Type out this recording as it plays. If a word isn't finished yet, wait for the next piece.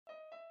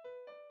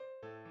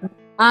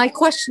I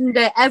questioned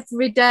it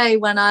every day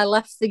when I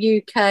left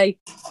the UK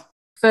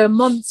for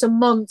months and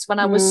months when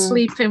I was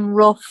sleeping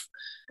rough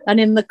and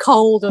in the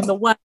cold and the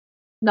wet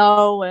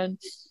snow.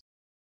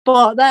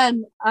 But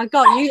then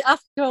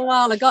after a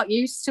while, I got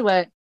used to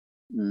it.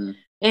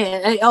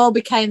 It all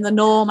became the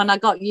norm, and I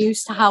got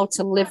used to how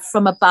to live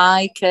from a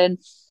bike and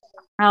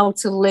how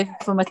to live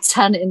from a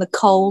tent in the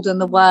cold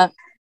and the wet.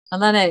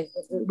 And then it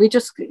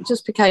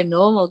just became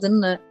normal,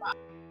 didn't it?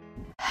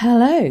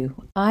 Hello,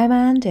 I'm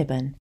Anne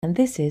Dibben, and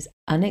this is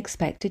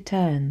Unexpected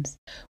Turns,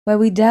 where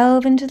we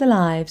delve into the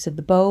lives of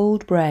the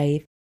bold,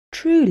 brave,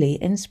 truly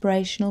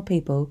inspirational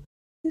people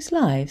whose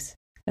lives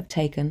have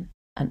taken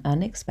an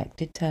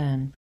unexpected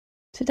turn.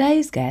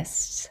 Today's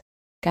guests,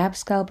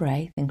 Gabs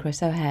Galbraith and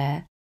Chris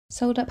O'Hare,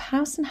 sold up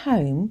house and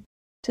home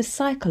to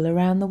cycle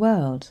around the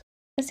world.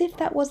 As if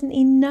that wasn't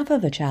enough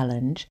of a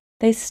challenge,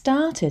 they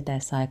started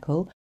their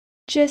cycle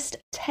just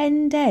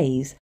 10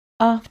 days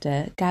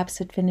after Gabs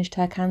had finished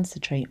her cancer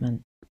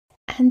treatment.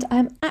 And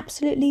I'm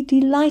absolutely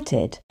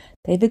delighted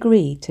they've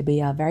agreed to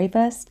be our very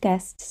first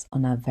guests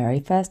on our very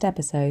first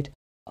episode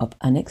of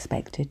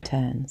Unexpected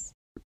Turns.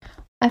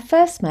 I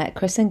first met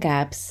Chris and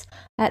Gabs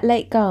at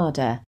Lake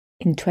Garda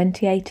in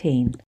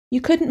 2018.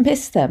 You couldn't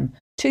miss them.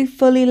 2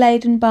 fully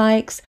laden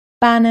bikes,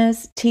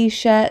 banners,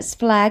 t-shirts,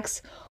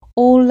 flags,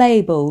 all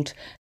labelled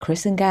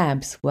Chris and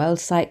Gabs World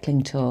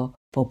Cycling Tour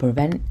for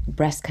Prevent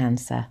Breast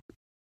Cancer.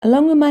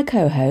 Along with my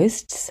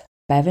co-hosts,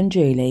 Bev and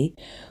Julie,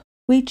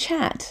 we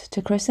chat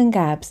to Chris and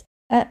Gabs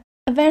at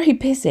a very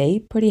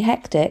busy, pretty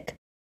hectic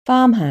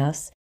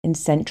farmhouse in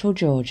central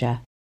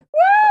Georgia.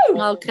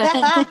 Woo! Okay.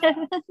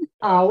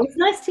 Oh, it's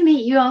nice to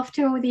meet you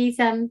after all these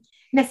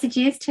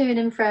messages to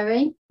and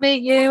fro.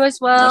 Meet you as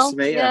well. Nice to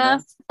meet you. Yeah.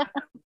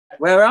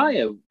 Where are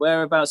you?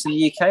 Whereabouts in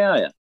the UK are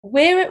you?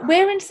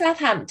 We're in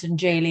Southampton,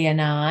 Julie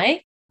and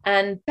I,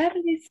 and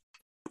Beverly's.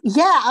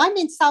 Yeah, I'm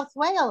in South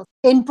Wales,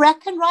 in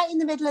Brecon, right in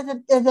the middle of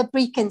the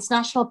Brecons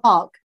National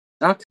Park.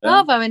 Okay.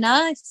 Oh, very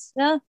nice.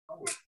 Yeah,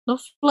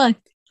 lovely.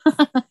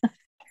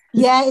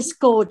 Yeah, it's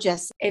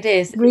gorgeous. It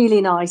is. Really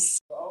nice.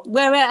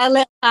 We're at a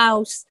little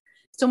house,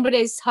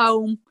 somebody's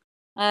home.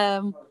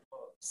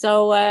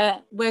 So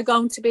we're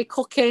going to be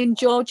cooking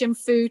Georgian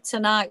food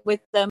tonight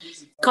with them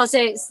because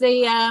it's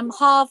the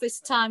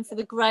harvest time for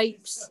the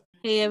grapes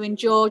here in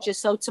Georgia.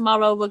 So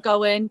tomorrow we're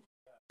going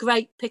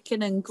grape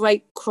picking and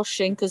grape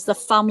crushing because the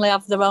family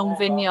have their own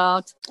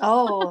vineyard.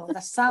 Oh,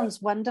 that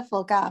sounds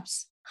wonderful,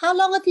 Gabs. How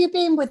long have you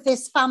been with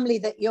this family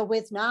that you're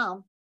with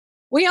now?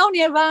 We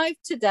only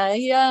arrived today,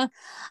 yeah.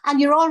 And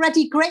you're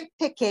already grape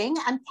picking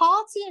and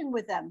partying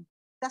with them.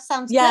 That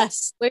sounds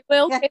yes, good. We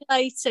will be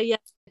later, yeah.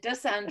 It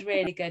does sound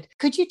really good.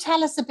 Could you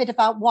tell us a bit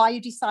about why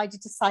you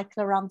decided to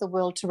cycle around the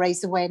world to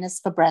raise awareness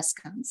for breast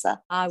cancer?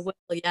 I will,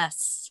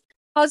 yes.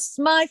 Because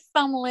my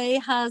family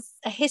has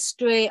a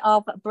history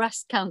of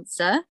breast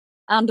cancer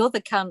and other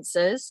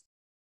cancers.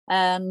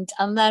 And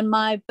then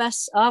our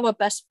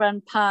best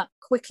friend Pat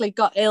quickly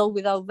got ill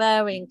with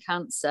ovarian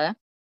cancer.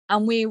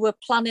 And we were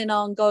planning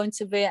on going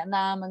to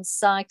Vietnam and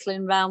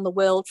cycling around the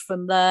world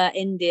from there,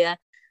 India.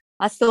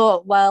 I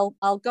thought, well,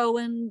 I'll go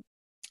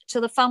to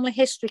the family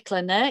history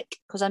clinic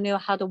because I knew I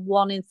had a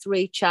 1 in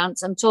 3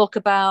 chance and talk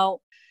about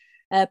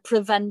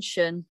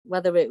prevention,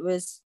 whether it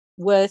was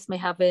worth me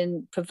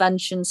having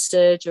prevention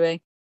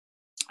surgery.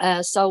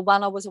 So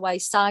when I was away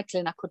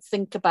cycling, I could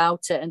think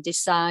about it and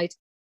decide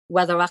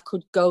whether I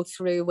could go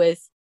through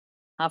with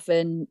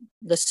having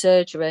the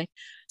surgery.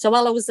 So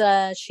while I was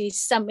there, she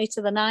sent me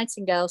to the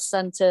Nightingale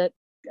Centre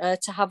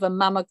to have a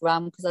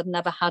mammogram because I'd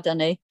never had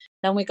any.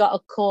 Then we got a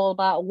call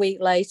about a week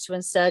later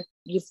and said,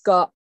 you've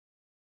got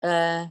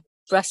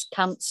breast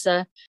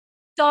cancer.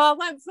 So I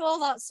went through all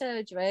that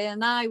surgery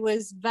and I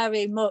was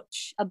very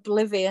much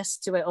oblivious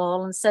to it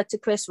all and said to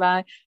Chris,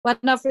 right, when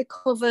I've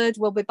recovered,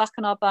 we'll be back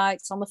on our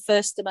bikes on the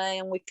 1st of May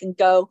and we can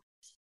go.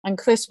 And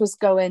Chris was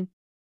going,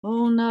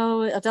 oh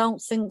no, I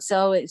don't think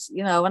so. It's,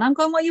 and I'm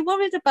going, what are you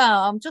worried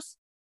about?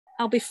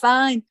 I'll be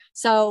fine.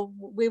 So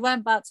we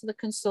went back to the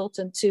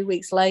consultant 2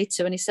 weeks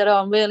later and he said, oh,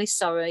 I'm really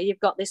sorry. You've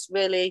got this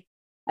really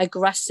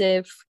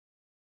aggressive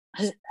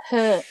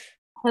HER2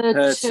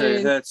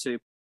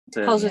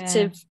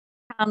 positive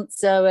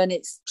cancer and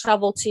it's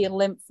travelled to your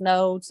lymph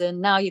nodes and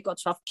now you've got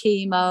to have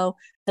chemo,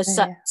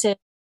 Herceptin,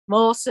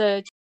 more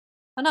surgery.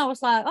 And I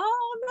was like,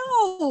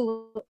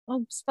 oh no,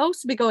 I'm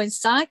supposed to be going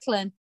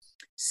cycling.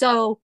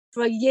 So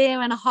for 1.5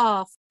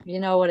 years, you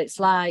know what it's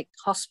like,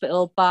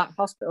 hospital back,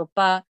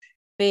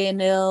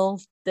 being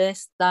ill,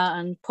 this, that,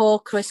 and poor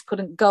Chris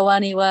couldn't go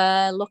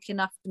anywhere looking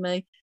after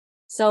me.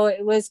 So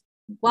it was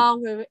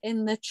while we were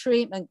in the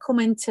treatment,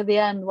 coming to the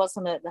end,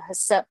 wasn't it, the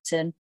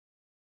Herceptin,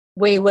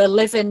 we were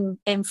living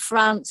in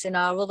France in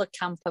our other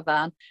camper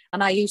van,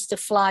 and I used to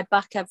fly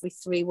back every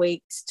 3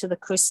 weeks to the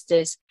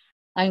Christies.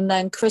 And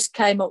then Chris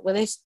came up with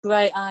this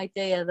great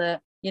idea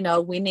that,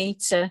 we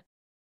need to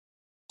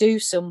do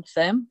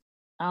something.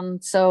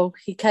 And so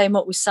he came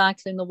up with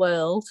Cycling the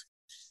World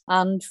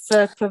and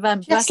for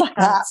Prevent Breast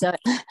Cancer.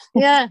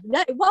 Yeah,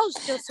 it was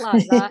just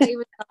like that. He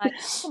was like,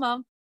 come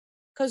on.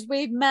 because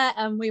we'd met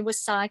and we were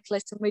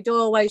cyclists and we'd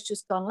always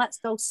just gone, let's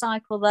go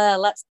cycle there,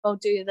 let's go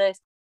do this.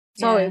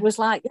 So it was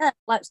like, yeah,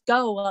 let's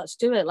go, let's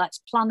do it, let's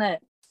plan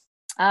it.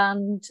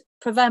 And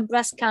Prevent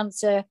Breast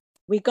Cancer,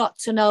 we got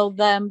to know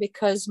them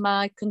because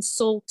my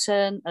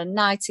consultant and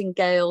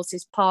Nightingales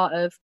is part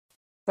of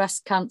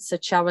breast cancer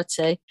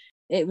charity.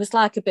 It was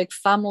like a big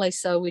family,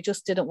 so we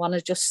just didn't want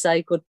to just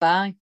say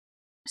goodbye.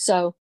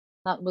 So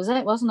that was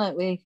it, wasn't it?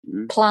 We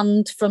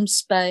planned from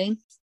Spain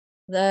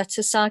there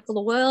to cycle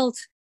the world.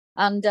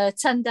 And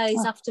 10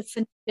 days after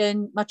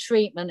finishing my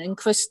treatment in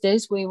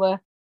Christie's, we were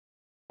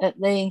at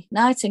the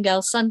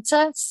Nightingale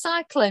Centre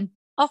cycling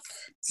off.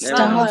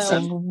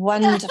 Starting,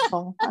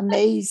 wonderful,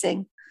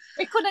 amazing.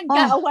 We couldn't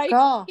get away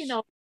quick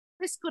enough.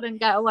 Chris couldn't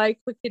get away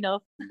quick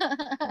enough.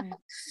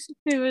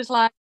 He was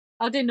like,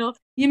 had enough.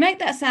 You make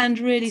that sound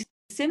really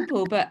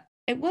simple, but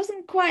it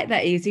wasn't quite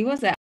that easy,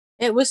 was it?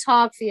 It was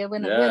hard for you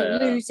when we're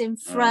losing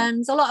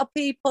friends. A lot of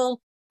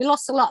people, we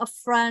lost a lot of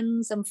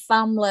friends and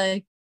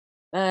family.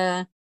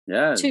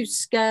 Too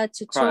scared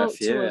to talk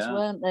to us,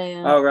 weren't they?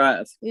 Oh, right.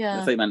 I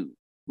think you meant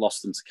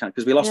lost them to cancer,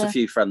 because we lost a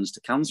few friends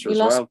to cancer as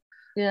well.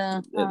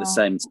 Yeah. At the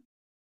same time,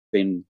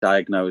 being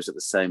diagnosed at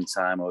the same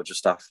time or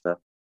just after.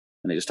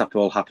 And it just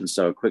all happened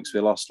so quick. So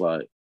we lost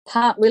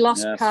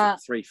Pat.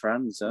 3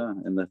 friends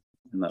in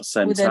that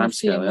same within time a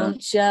few scale.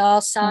 months.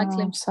 Our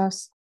cycling.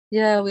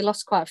 Yeah, we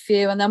lost quite a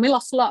few. And then we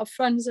lost a lot of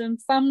friends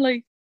and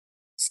family,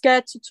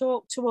 scared to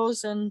talk to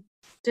us and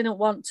didn't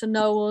want to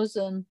know us.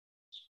 And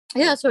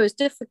so it was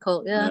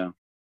difficult. Yeah.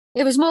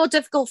 It was more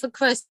difficult for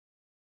Chris.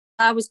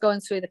 I was going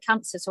through the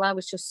cancer, so I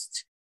was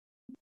just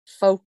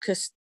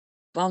focused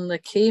on the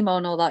chemo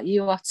and all that.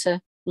 You had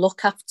to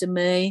look after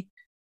me,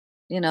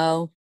 it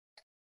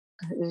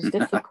was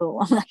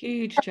difficult.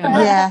 Huge job.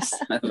 Yes.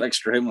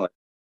 Extremely.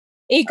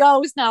 He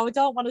goes now, I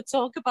don't want to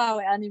talk about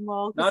it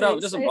anymore. No,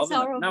 it doesn't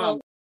bother me.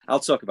 No, I'll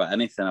talk about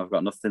anything. I've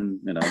got nothing,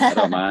 I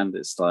don't mind.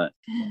 It's like,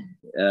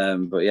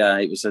 but yeah,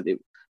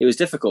 it was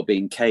difficult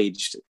being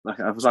caged.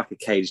 I was like a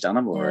caged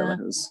animal, really.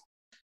 It was,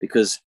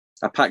 because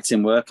I packed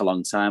in work a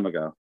long time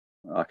ago.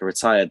 Like I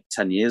retired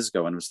 10 years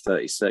ago when I was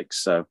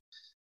 36. So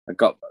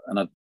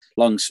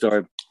long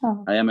story.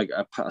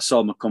 I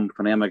sold my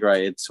company,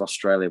 emigrated to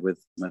Australia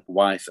with my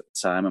wife at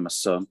the time and my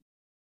son.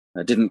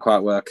 It didn't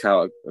quite work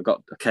out. I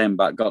came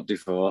back, got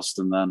divorced,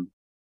 and then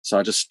so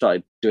I just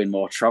started doing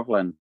more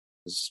traveling.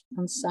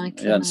 And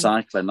cycling. Yeah, and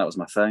cycling. That was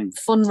my thing.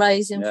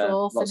 Fundraising for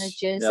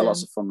orphanages.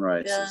 Lots of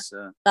fundraisers.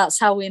 Yeah. That's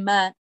how we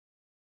met.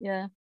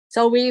 Yeah.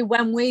 So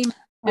when we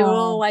were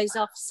always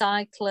off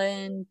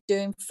cycling,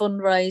 doing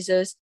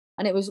fundraisers.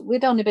 And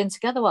we'd only been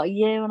together, a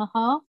year and a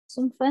half,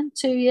 something,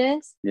 2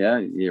 years? Yeah,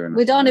 a year and a half.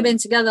 We'd only been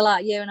together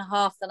like a year and a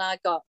half, then I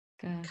got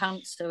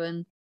cancer,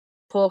 and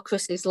poor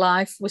Chris's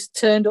life was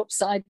turned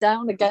upside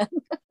down again.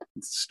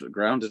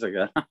 Grounded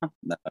again.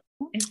 No.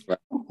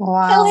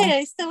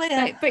 Wow. Still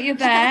here. But you're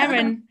there,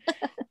 and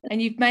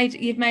you've made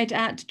it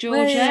out to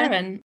Georgia,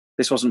 and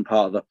this wasn't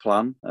part of the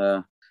plan.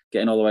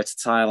 Getting all the way to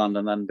Thailand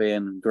and then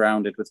being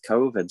grounded with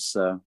COVID.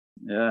 So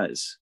yeah,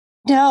 it's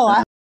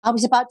I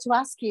was about to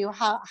ask you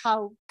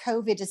how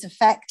COVID has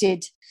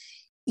affected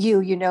you,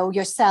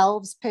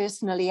 yourselves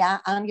personally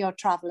and your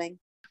traveling.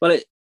 Well,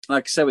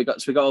 like I said, we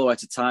got all the way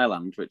to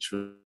Thailand, which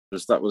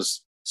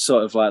was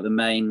sort of like the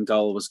main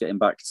goal, was getting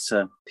back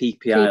to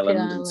PP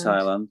Island in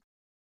Thailand.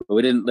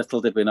 But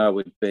little did we know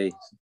we'd be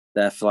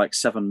there for like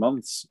 7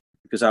 months,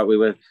 because we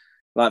were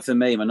like, for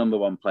me, my number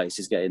one place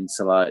is getting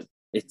to like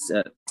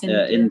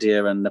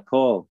India and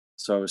Nepal.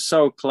 So I was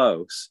so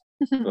close.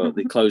 But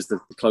they closed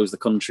the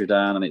country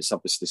down, and it's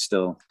obviously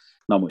still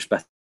not much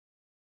better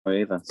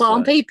either. But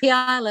on PP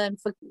Island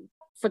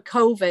for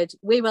COVID,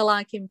 we were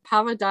like in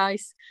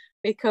paradise,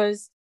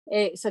 because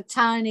it's a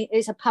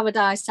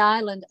paradise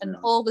island, and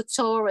all the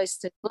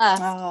tourists had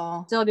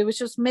left. So there was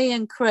just me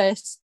and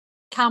Chris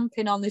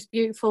camping on this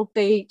beautiful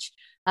beach,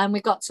 and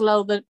we got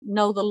to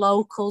know the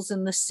locals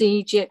and the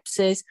sea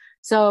gypsies.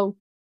 So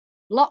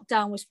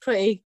lockdown was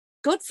pretty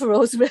good for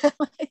us, really.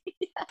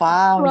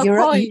 Wow, you're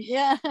right.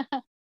 Yeah.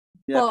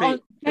 Yeah,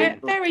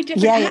 very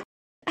different. Yeah.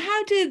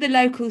 How do the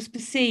locals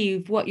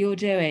perceive what you're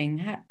doing?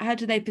 How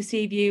do they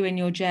perceive you and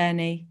your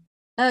journey?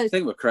 I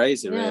think we're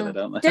crazy, really,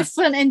 don't they?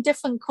 Different in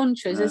different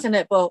countries, isn't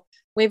it? But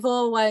we've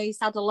always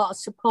had a lot of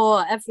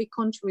support. Every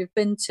country we've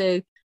been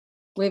to,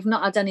 we've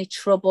not had any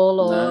trouble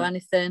or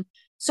anything.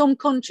 Some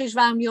countries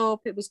around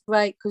Europe, it was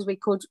great because we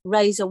could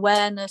raise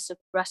awareness of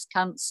breast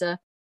cancer,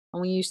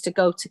 and we used to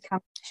go to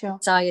cancer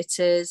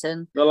societies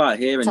and. Well, like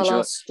here in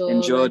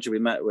Georgia, we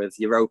met with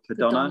Europa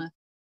Donna.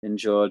 In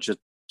Georgia,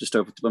 just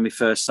over when we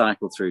first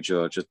cycled through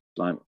Georgia,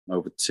 like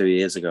over 2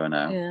 years ago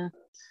now. Yeah,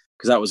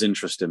 because that was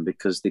interesting,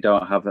 because they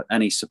don't have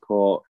any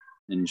support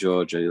in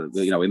Georgia.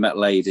 We met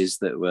ladies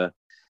that were.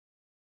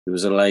 There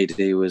was a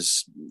lady who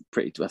was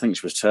I think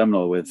she was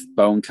terminal with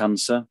bone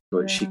cancer,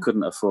 but she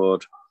couldn't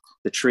afford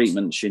the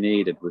treatment she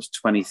needed. Was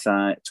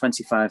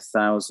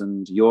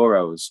 25,000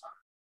 euros,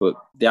 but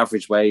the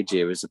average wage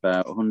here is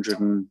about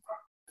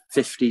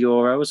 150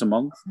 euros a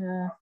month.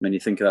 Yeah, when you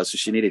think of that, so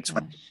she needed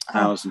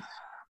 20,000.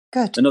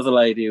 Good. Another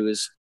lady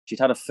she'd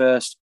had a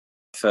first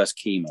first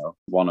chemo,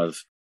 one of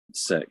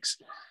 6.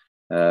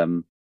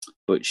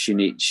 But she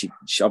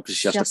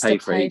obviously has to pay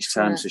for it each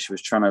time. So she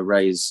was trying to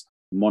raise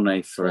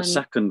money for a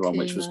second one,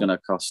 which was going to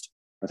cost,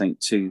 I think,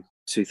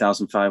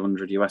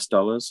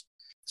 $2,500.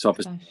 So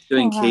obviously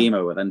doing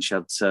chemo, and then she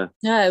had to.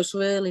 Yeah, it was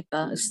really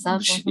bad. It was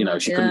sad, she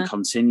couldn't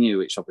continue,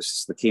 which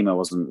obviously the chemo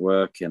wasn't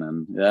working,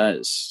 and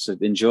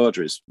in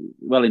Georgia,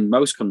 in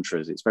most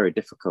countries, it's very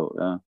difficult.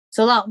 Yeah.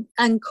 So that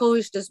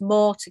encouraged us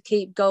more to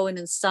keep going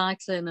and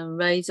cycling and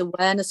raise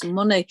awareness and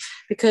money,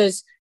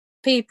 because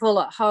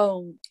people at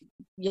home,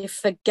 you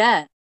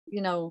forget,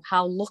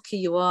 how lucky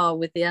you are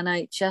with the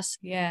NHS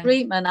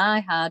treatment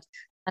I had.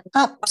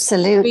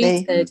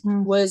 Absolutely.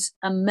 Was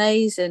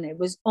amazing. It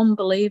was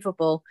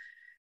unbelievable.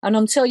 And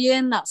until you're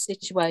in that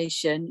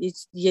situation,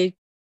 you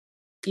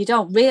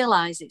don't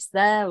realise it's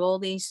there. All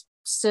these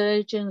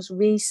surgeons,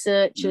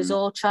 researchers,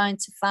 all trying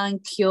to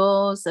find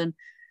cures, and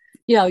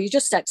you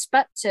just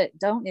expect it,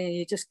 don't you?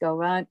 You just go,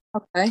 right,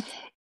 okay.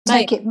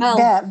 Take it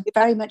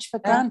very much for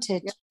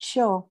granted. Yeah.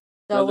 Sure.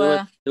 So,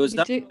 there was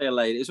definitely a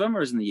lady. It was when we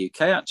were in the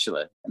UK,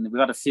 actually, and we've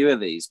had a few of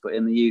these. But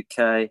in the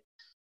UK,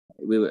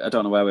 I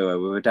don't know where we were.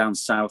 We were down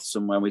south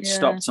somewhere. We'd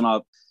stopped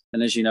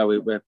and as you know,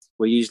 we're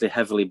usually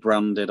heavily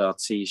branded, our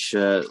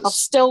T-shirts. I'm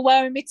still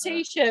wearing my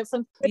T-shirt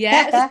from.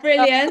 Yeah, it's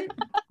brilliant.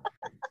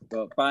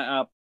 But by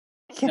our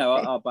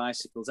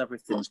bicycles,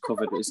 everything's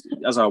covered.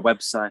 As our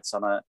website's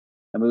on it,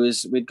 and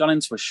we'd gone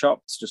into a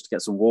shop just to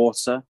get some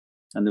water.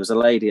 And there was a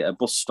lady at a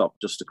bus stop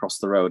just across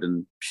the road,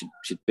 and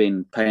she'd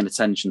been paying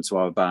attention to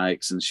our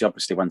bikes, and she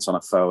obviously went on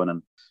her phone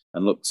and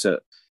looked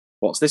at,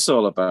 what's this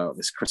all about,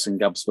 this Chris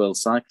and Gab's World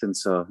Cycling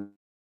Tour.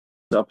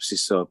 Obviously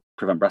so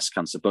prevent breast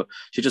cancer. But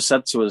she just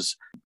said to us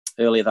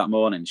earlier that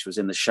morning, she was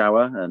in the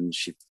shower and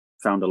she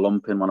found a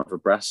lump in one of her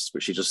breasts,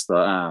 but she just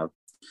thought,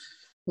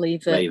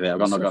 leave it. I've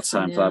not got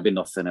time for that. It'll be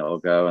nothing. It'll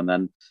go. And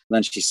then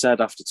she said,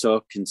 after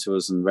talking to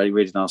us and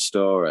reading our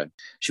story,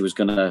 she was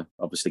going to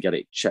obviously get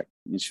it checked.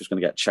 She was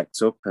going to get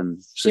checked up,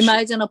 and she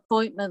made an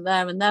appointment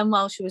there. And then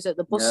while she was at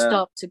the bus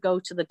stop to go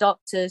to the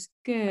doctors,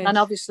 and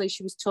obviously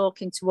she was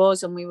talking to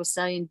us, and we were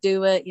saying,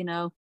 "Do it.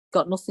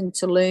 Got nothing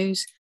to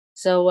lose."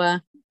 So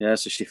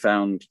so she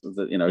found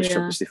that she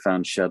obviously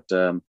found she had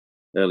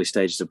early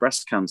stages of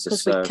breast cancer.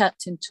 Because we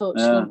kept in touch,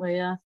 didn't we?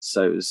 Yeah.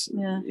 So it was,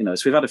 so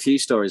we've had a few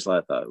stories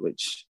like that,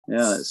 which,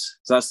 that's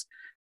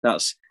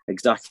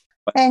exactly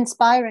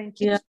inspiring.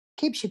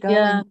 Keeps you going.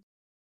 Yeah.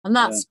 And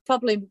that's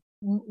probably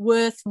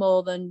worth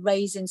more than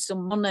raising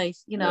some money,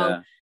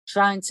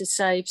 trying to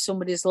save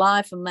somebody's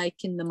life and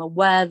making them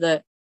aware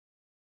that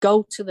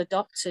go to the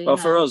doctor. Well,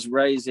 for us,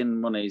 raising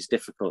money is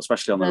difficult,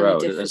 especially on the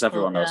road. As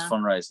everyone knows,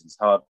 fundraising is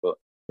hard, but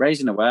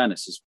raising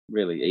awareness is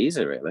really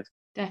easy, really.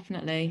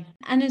 Definitely.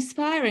 And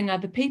inspiring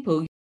other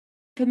people.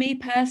 For me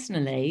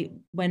personally,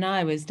 when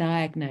I was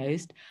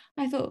diagnosed,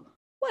 I thought,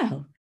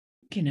 well,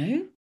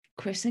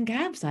 Chris and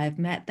Gabs, I've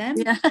met them.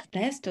 Yeah.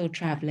 They're still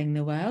traveling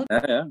the world.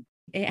 Yeah.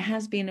 It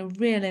has been a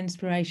real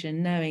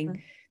inspiration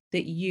knowing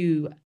that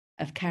you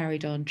have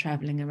carried on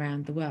traveling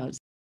around the world.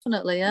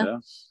 Definitely, yeah.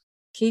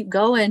 Keep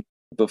going.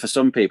 But for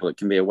some people, it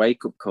can be a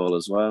wake-up call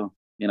as well.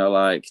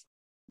 Like,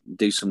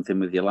 do something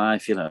with your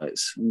life,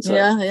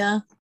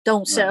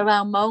 Don't sit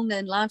around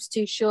moaning. Life's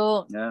too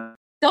short. Yeah.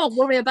 Don't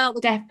worry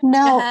about the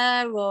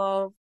hair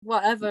or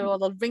whatever, or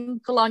the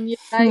wrinkle on your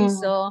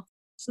face, or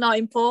it's not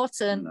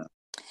important. No.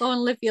 Go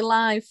and live your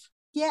life.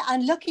 Yeah,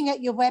 and looking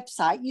at your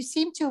website, you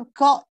seem to have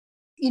got,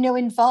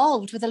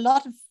 involved with a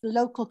lot of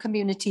local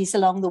communities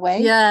along the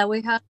way. Yeah,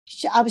 we have.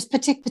 I was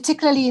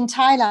particularly in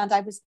Thailand.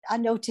 I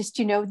noticed,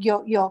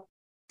 your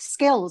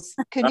skills,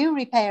 canoe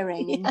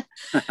repairing.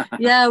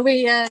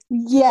 We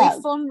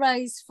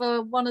fundraised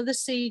for one of the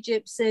Sea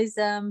Gypsies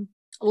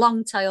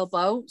longtail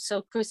boat,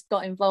 so Chris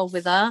got involved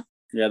with that.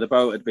 Yeah, the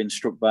boat had been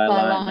struck by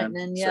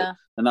lightning.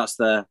 And that's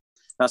their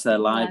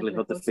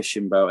livelihood, the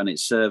fishing boat, and it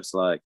serves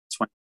like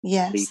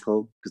 20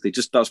 people,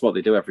 because that's what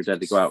they do every day.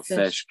 They go out,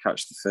 fish,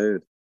 catch the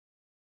food,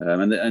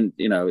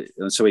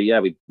 so we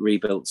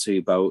rebuilt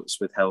 2 boats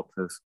with help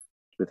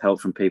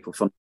from people.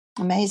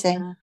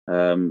 Amazing.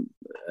 And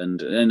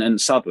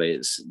sadly,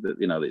 it's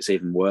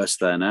even worse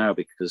there now,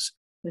 because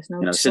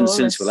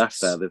since we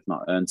left there, they've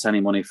not earned any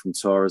money from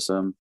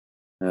tourism.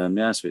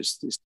 So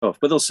it's tough,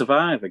 but they'll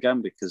survive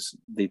again, because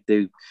they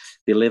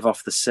live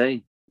off the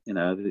sea.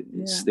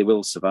 They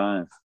will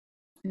survive.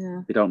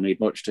 Yeah, they don't need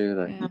much, do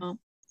they?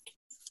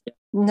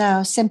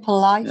 No, simple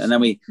life. And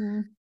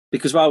then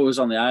because while we was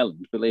on the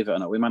island, believe it or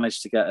not, we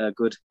managed to get a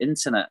good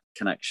internet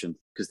connection,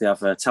 because they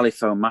have a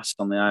telephone mast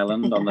on the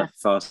island on the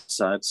far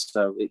side.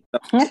 So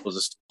that was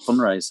a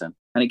fundraising,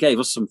 and it gave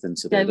us something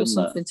to do.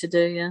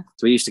 Yeah.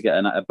 So we used to get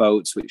a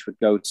boat which would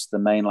go to the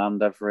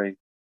mainland every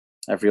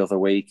other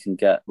week and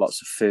get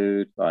lots of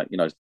food, like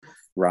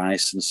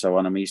rice and so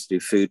on. And we used to do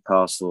food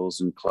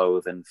parcels and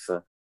clothing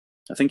for.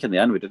 I think in the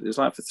end it was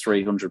like for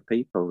 300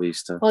 people. We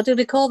used to. Or do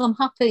they call them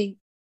happy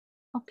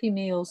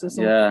meals or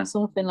something?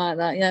 Something like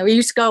that. Yeah, we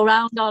used to go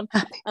around on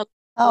like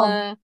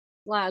a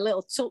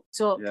little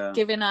tuk-tuk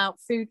giving out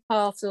food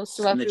parcels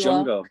to everyone. In the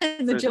jungle.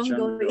 In the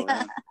jungle.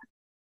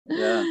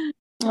 Yeah.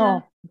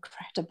 Oh,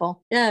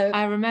 Incredible. Yeah.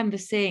 I remember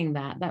seeing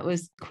that. That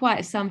was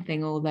quite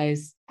something, all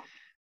those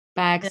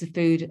bags of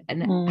food,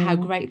 and how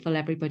grateful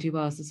everybody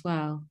was as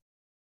well.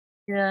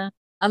 Yeah.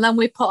 And then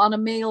we put on a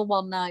meal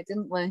one night,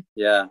 didn't we?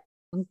 Yeah.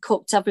 And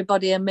cooked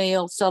everybody a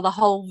meal. So the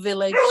whole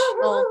village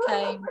all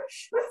came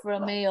for a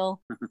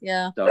meal.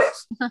 Yeah.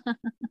 Dogs.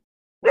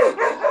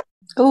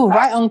 Oh,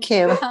 right on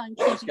cue.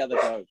 Let's get the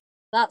dog.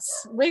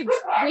 We've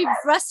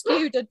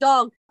rescued a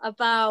dog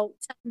about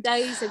 10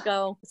 days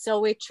ago.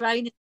 So we're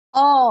training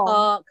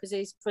because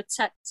he's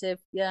protective.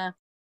 Yeah.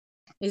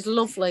 He's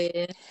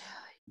lovely.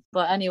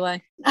 But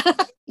anyway,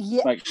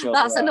 yeah, Make sure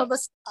that's another.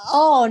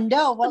 Oh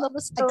no! Well, another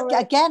story.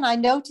 Again, I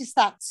noticed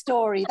that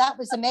story. That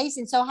was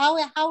amazing. So, how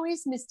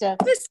is Mr.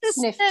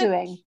 Sniff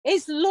doing?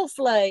 He's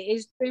lovely.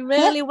 He's doing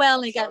really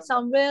well. He gets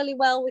on really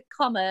well with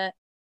Comet.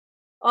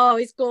 Oh,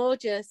 he's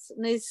gorgeous,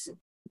 and he's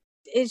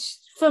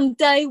from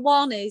day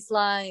one. He's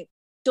like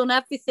done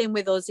everything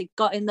with us. He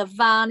got in the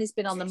van. He's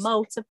been on the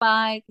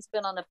motorbike. He's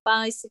been on a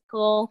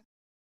bicycle.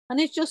 And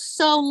he's just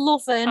so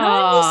loving.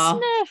 Oh,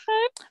 Sniff.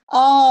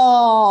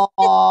 Oh,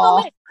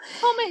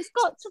 Comet's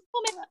got to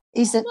come in.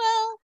 He's a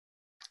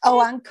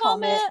and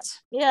Comet.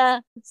 Yeah,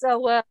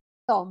 so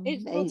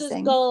amazing. His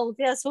brother's gold.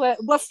 Yeah, so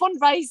we're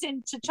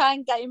fundraising to try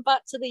and get him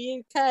back to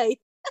the UK.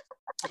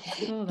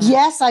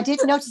 Yes, I did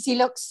notice he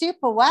looks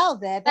super well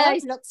there.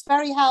 He looks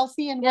very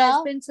healthy and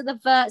well. He's been to the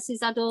vets.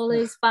 He's had all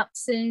his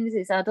vaccines.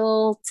 He's had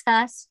all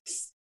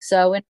tests.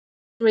 So in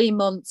 3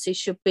 months, he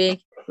should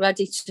be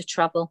ready to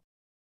travel.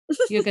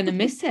 You're going to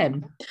miss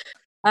him.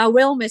 I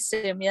will miss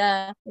him,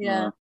 yeah.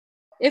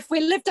 If we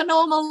lived a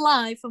normal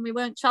life and we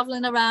weren't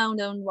travelling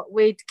around, and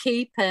we'd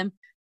keep him.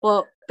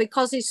 But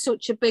because he's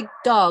such a big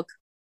dog,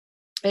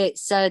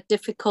 it's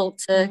difficult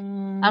to...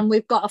 And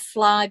we've got to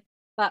fly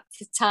back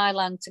to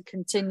Thailand to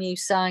continue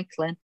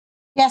cycling.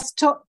 Yes,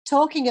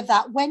 talking of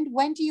that,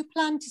 when do you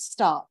plan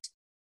to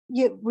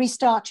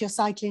restart your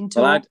cycling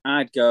tour? Well,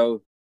 I'd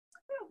go...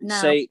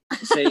 No. See,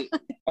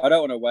 I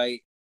don't want to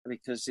wait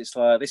because it's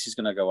like, this is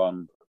going to go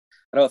on.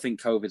 I don't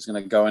think COVID's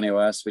going to go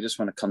anywhere, so we just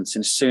want to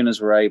continue as soon as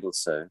we're able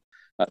to.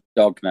 That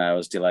dog now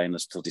is delaying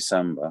us till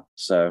December,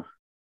 so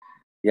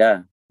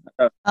yeah.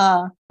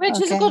 Which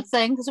is a good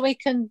thing because we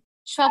can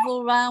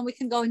travel around. We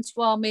can go into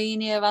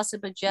Armenia,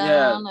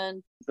 Azerbaijan,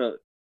 and but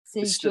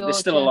there's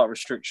still a lot of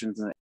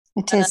restrictions.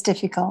 It is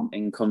difficult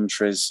in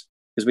countries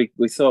because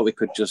we thought we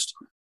could just,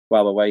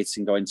 while we're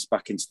waiting, go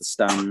back into the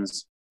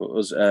stands. But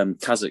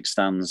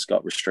Kazakhstan's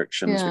got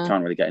restrictions. We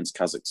can't really get into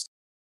Kazakhstan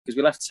because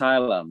we left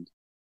Thailand.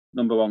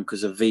 Number one,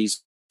 because of visa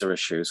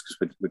issues,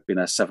 because we'd been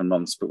there 7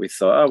 months, but we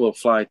thought, we'll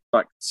fly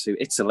back to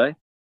Italy,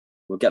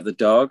 we'll get the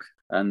dog,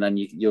 and then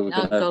you're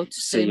going to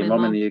see your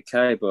mum in the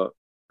UK. But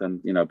then,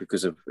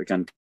 because of,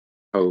 again,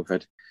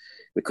 COVID,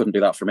 we couldn't do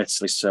that from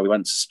Italy, so we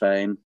went to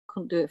Spain.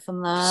 Couldn't do it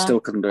from there. Still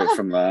couldn't do it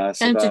from there.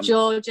 Came to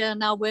Georgia,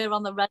 now we're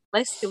on the red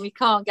list and we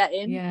can't get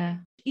in. Yeah.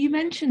 You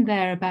mentioned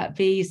there about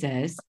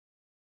visas.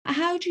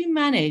 How do you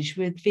manage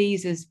with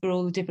visas for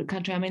all the different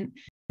countries? I mean,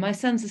 my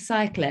son's a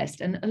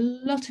cyclist and a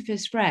lot of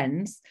his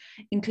friends,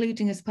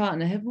 including his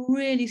partner, have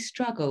really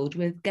struggled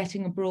with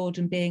getting abroad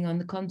and being on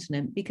the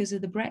continent because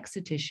of the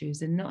Brexit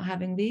issues and not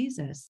having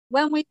visas.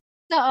 When we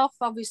start off,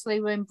 obviously,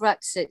 we're in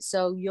Brexit,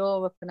 so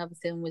Europe and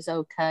everything was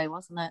okay,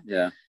 wasn't it?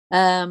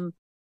 Yeah.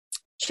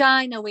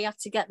 China, we had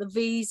to get the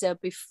visa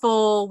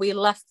before we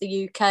left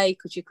the UK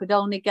because you could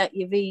only get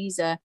your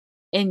visa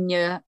in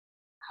your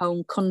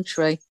home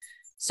country.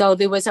 So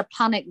there was a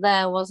panic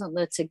there, wasn't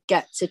there, to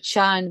get to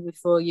China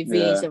before your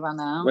visa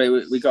ran out.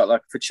 We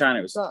got for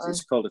China,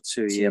 it's called a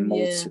 2-year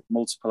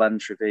multiple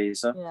entry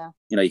visa. Yeah.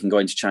 You can go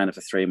into China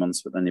for 3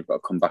 months, but then you've got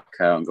to come back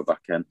out and go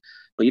back in.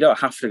 But you don't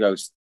have to go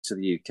to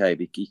the UK.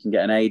 You can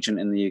get an agent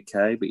in the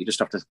UK, but you just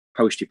have to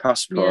post your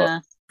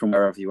passport from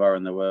wherever you are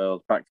in the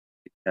world back to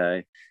the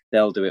UK.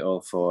 They'll do it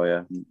all for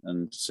you.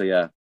 And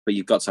so, but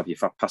you've got to have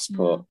your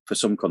passport for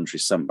some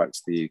countries sent back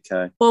to the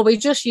UK. Well, we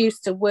just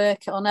used to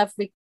work on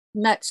every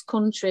next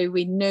country.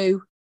 We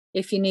knew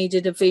if you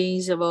needed a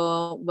visa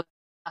or where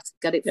to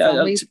get it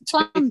from. We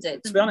planned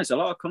it. To be honest, a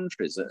lot of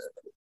countries,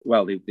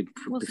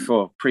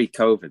 before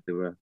pre-COVID, they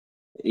were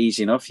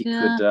easy enough. You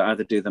could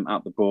either do them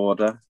at the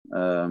border.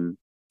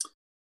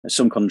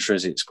 Some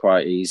countries, it's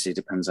quite easy.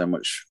 Depends how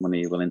much money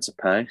you're willing to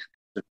pay.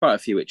 There's quite a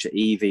few which are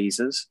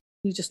e-visas.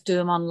 You just do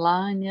them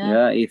online,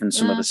 Yeah, even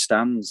some of the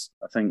stands.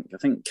 I think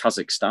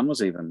Kazakhstan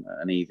was even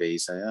an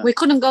e-visa. Yeah. We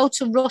couldn't go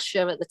to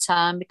Russia at the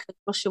time because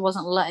Russia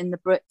wasn't letting the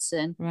Brits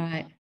in.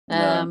 Right.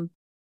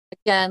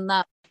 Again,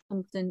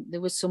 there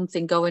was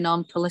something going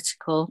on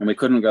political, and we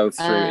couldn't go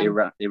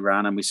through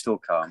Iran, and we still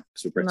can't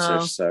because we're British. No.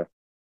 So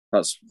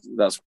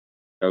that's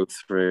go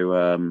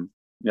through.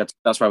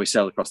 That's why we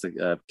sailed across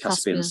the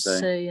Caspian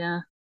Sea. Yeah.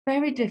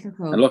 Very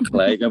difficult. And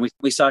luckily,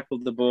 we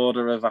cycled the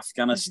border of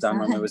Afghanistan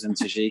when we was in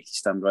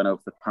Tajikistan, going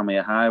over the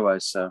Pamir Highway.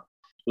 So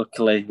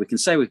luckily, we can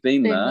say we've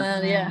been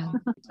there. Yeah.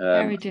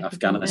 Very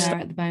difficult there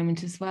at the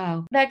moment as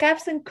well. Now,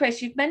 Gavs and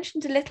Chris, you've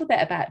mentioned a little bit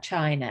about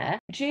China.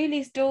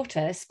 Julie's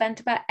daughter spent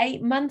about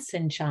 8 months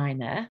in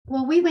China.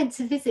 Well, we went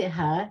to visit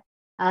her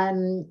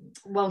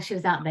while she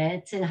was out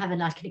there to have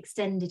like an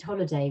extended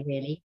holiday,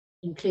 really,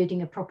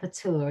 including a proper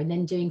tour and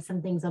then doing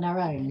some things on our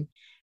own.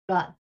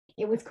 But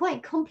it was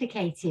quite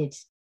complicated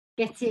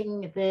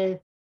getting the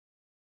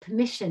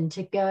permission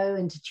to go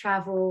and to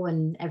travel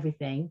and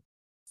everything.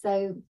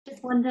 So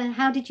just wonder,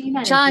 how did you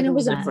manage? China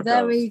was that? a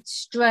very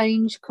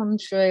strange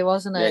country,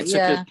 wasn't it?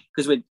 Yeah,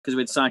 because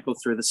we'd cycled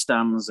through the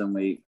stands, and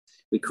we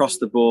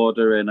crossed the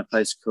border in a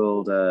place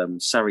called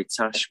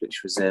Saritash,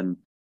 which was in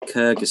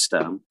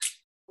Kyrgyzstan,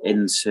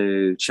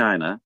 into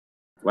China,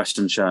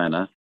 Western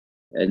China,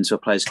 into a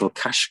place called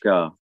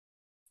Kashgar.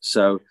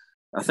 So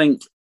I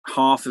think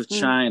half of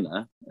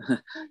China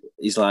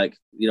is like,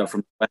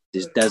 from the west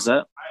is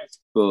desert,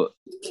 but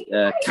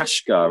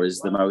Kashgar is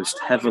the most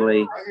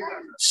heavily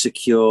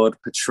secured,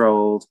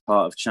 patrolled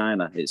part of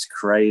China. It's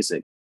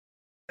crazy.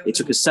 It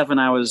took us 7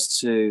 hours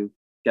to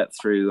get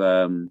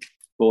through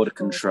border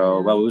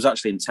control. Well, we was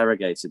actually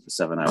interrogated for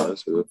 7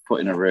 hours. We were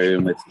put in a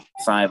room with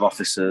 5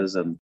 officers,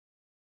 and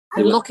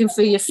they were looking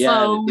for your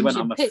phone, they went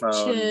your on my pictures,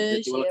 phone,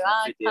 they were your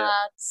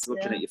iPads,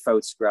 looking at your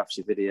photographs,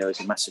 your videos,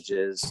 your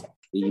messages,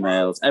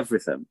 emails,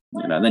 everything.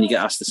 And then you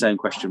get asked the same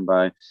question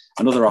by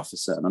another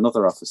officer and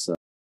another officer.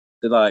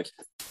 They're like,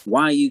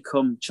 "Why you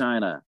come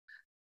China?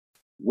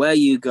 Where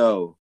you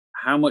go?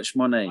 How much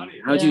money?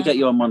 How do you get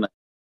your money?"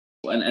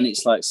 And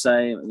it's like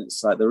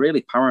they're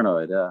really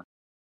paranoid. Yeah.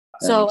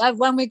 So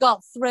when we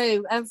got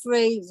through that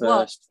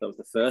was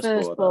the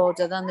first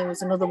border, then there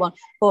was another one.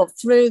 But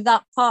through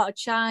that part of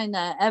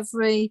China,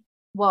 every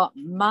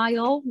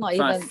mile, not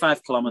even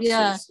 5 kilometers.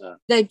 Yeah,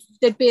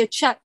 there'd be a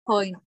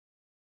checkpoint,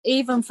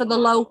 even for the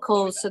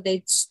locals. So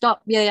they'd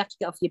stop you. You have to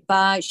get off your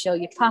bike, show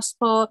your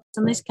passport,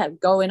 and this kept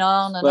going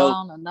on and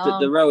on and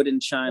on. The road in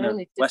China,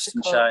 really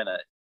Western China.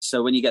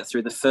 So when you get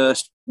through the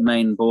first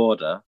main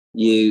border,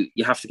 you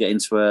have to get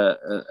into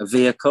a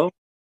vehicle.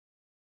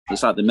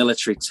 It's like the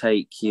military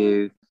take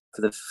you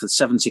for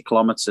 70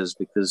 kilometers,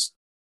 because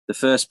the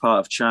first part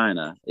of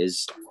China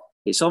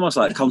it's almost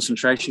like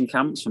concentration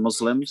camps for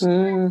Muslims.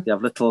 They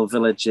have little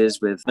villages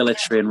with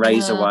military and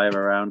razor wire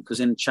around, because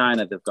in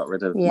China they've got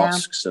rid of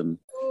mosques, and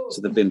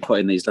so they've been put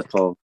in these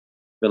little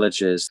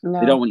villages.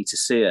 They don't want you to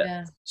see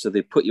it, so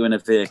they put you in a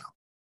vehicle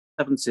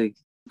 70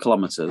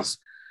 kilometers,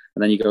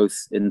 and then you go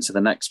into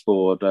the next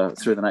border,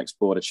 through the next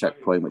border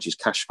checkpoint, which is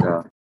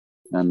Kashgar,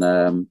 and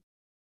and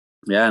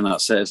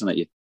that's it, isn't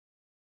it?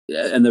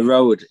 And the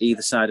road,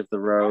 either side of the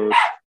road,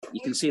 you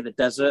can see the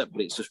desert,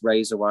 but it's just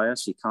razor wire,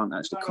 so you can't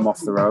actually come off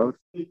the road.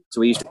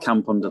 So we used to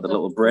camp under the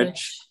little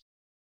bridge.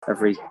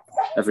 Every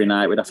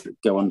night we'd have to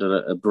go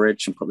under a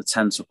bridge and put the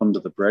tents up under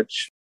the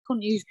bridge.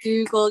 Couldn't use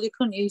Google, you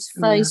couldn't use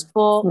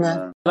Facebook.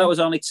 No. That was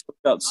only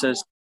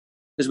because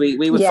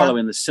we were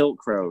following the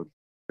Silk Road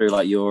through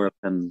like Europe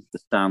and the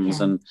stands,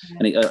 and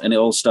it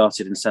all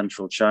started in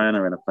central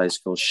China in a place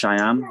called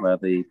Xi'an, where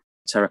the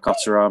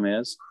Terracotta Army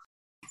is.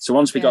 So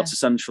once we got to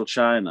central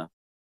China,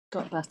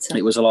 got better.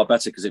 It was a lot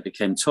better because it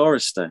became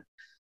touristy.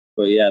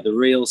 But yeah, the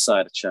real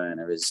side of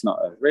China is not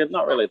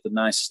really the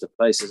nicest of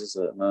places, is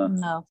it?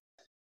 No.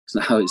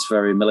 No, it's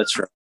very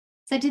military.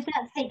 So did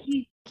that take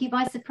you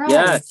by surprise?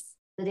 Yeah.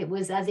 That it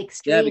was as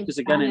extreme? Yeah, because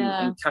again, in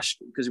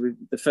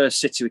the first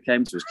city we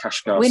came to was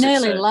Kashgar. We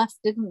nearly left,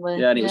 didn't we?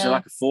 Yeah, and it was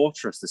like a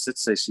fortress, the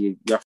city. So you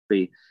have to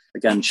be,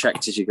 again,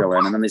 checked as you go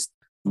in. And then there's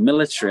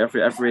military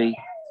every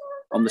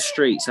on the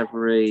streets,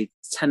 every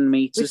 10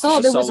 meters. We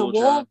thought there was a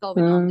war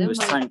going on. There was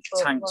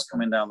tanks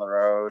coming down the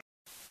road.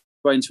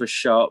 Go into a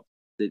shop,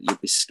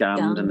 you'd be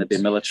scanned, and there'd be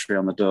military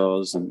on the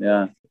doors. And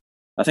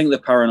I think they're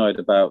paranoid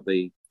about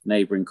the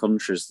neighbouring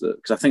countries,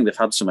 because I think they've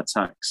had some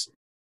attacks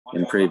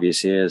in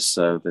previous years,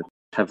 so they're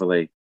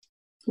heavily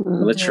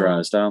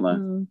militarised, aren't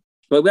they?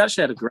 But we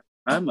actually had a great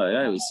time though.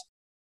 Yeah, it was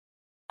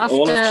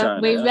all of China.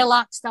 We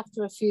relaxed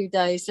after a few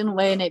days, didn't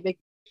we? And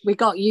we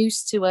got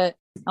used to it,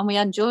 and we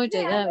enjoyed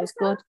it. Yeah, it was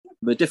good.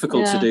 But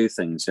difficult to do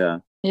things,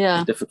 Yeah.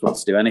 It's difficult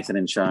to do anything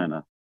in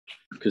China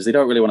because they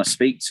don't really want to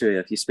speak to you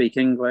if you speak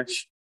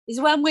English. It's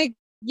when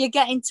you're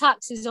getting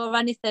taxis or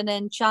anything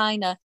in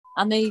China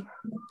and they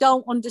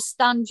don't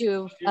understand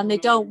you and they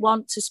don't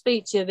want to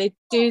speak to you. They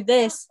do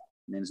this.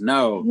 It means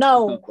no.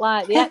 No,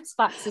 like the X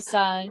Factor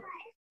sign.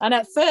 And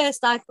at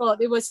first I thought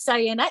they were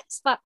saying X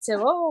Factor,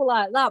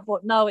 like that.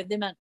 But no, they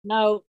meant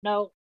no.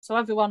 So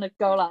everyone would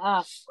go like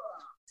that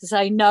to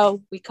say,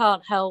 no, we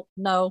can't help.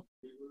 No,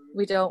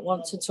 we don't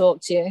want to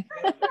talk to you.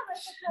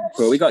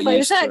 But we got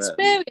used to it.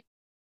 Experience.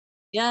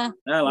 Yeah.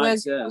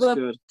 We're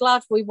good.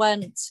 Glad we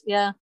went,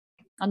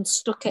 and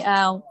stuck it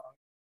out.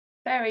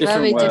 Very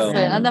different.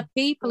 And the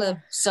people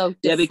are so different.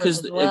 Yeah,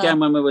 because again,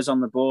 when we was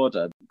on the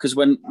border, because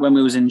when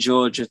we was in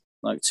Georgia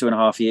like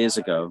 2.5 years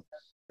ago,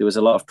 there was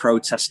a lot of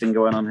protesting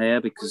going on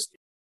here because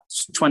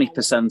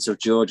 20% of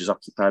Georgia is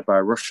occupied by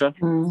Russia.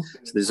 So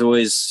there's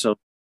always sort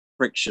of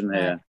friction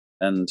here.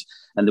 And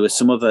there were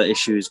some other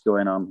issues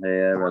going on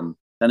here. And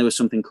then there was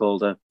something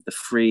called the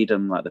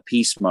Freedom, like the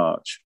Peace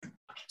March.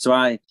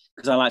 So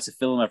because I like to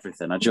film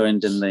everything, I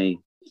joined in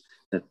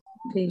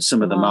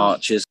some of the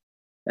marches.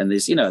 And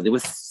there's, they were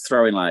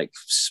throwing like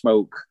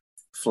smoke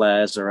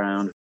flares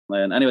around.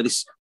 And anyway,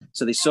 this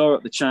So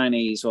the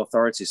Chinese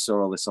authorities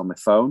saw all this on my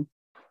phone.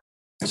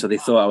 So they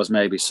thought I was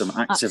maybe some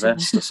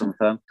activist or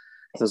something.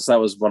 So that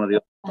was one of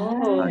the.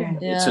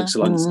 It took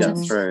so long to get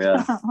through,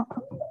 yeah.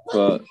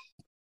 But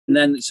and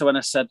then, so when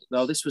I said,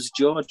 "Well, this was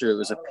Georgia," it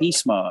was a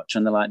peace march,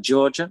 and they're like,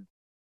 "Georgia."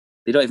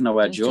 They don't even know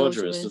where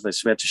Georgia is. So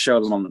we had to show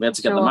them we had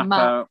to get the map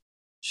out,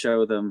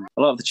 show them.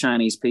 A lot of the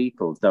Chinese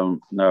people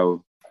don't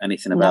know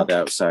anything about the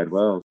outside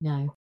world.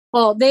 No.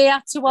 Well, they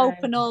had to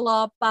open all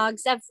our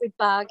bags,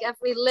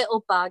 every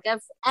little bag,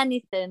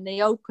 anything.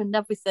 They opened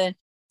everything.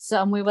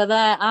 So, and we were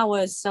there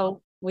hours.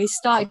 So we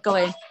started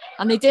going,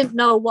 and they didn't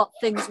know what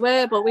things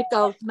were, but we'd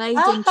go, made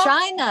in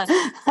China.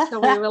 So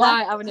we were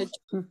like having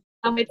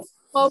and we'd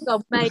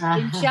go, made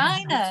in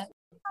China.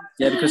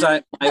 Yeah, because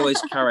I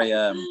always carry,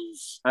 I've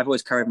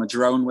always carried my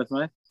drone with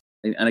me.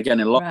 And again,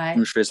 in a lot of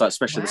countries, like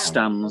especially the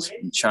stands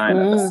in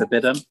China, are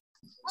forbidden.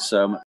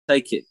 So I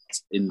take it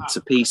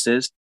into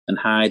pieces and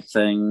hide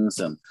things.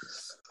 And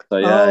so,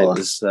 yeah,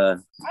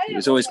 it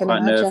was always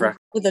quite nerve-wracking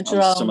with a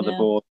drone, some of the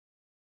boards.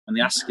 And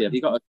they ask you, have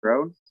you got a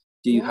drone?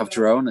 Do you have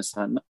drone? It's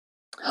like, no,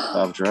 I don't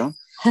have a drone.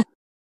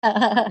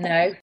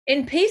 No,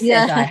 in pieces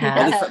I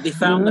have. Well, they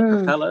found the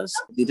propellers.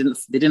 They didn't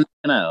anything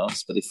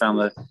else, but they found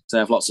they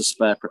have lots of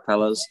spare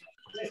propellers,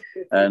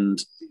 and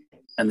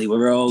they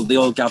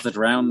all gathered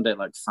around it,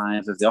 like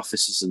 5 of the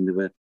officers, and they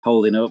were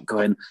holding up,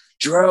 going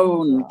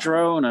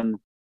drone, and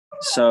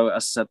so I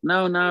said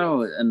no,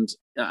 and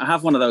I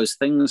have one of those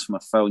things for my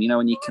phone,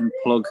 when you can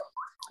plug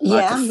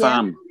like a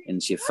fan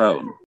into your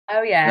phone.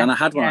 Oh yeah. And I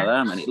had one of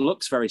them, and it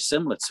looks very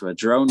similar to a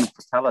drone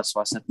propeller. So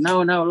I said,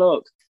 no,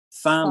 look.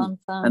 Fan.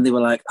 And they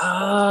were like,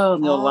 oh,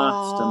 and they all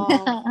laughed.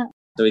 And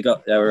so we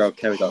were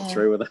okay, we got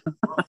through with it.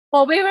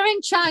 Well, we were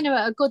in China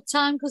at a good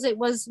time because it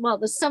was,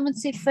 the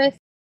 75th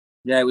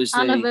it was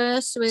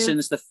anniversary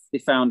since they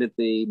founded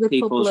the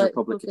People's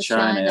Republic of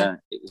China. Yeah,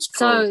 it was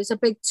so it's a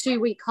big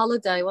 2-week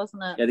holiday,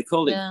 wasn't it? Yeah, they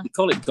call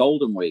it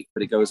Golden Week,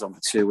 but it goes on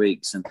for 2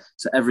 weeks. And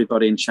so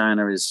everybody in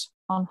China is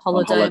on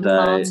holiday.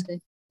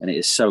 And it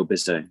is so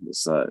busy.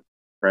 It's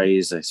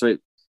crazy. So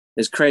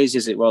as crazy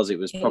as it was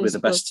probably the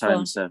best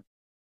time to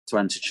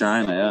enter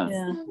China.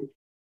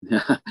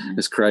 Yeah,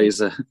 it's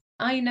crazy.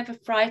 Are you never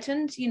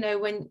frightened?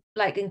 When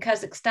like in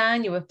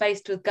Kazakhstan you were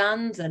faced with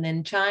guns, and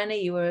in China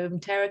you were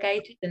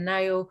interrogated, and now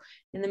you're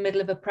in the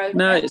middle of a protest.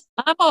 No,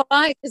 I'm all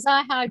right because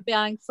I hide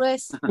behind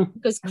Chris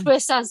because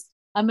Chris has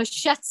a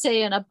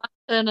machete and a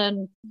baton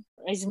and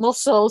his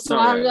muscles, so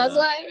I was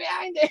like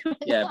behind him.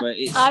 Yeah, but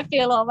I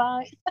feel all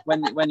right.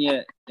 when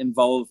you're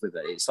involved with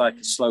it, it's like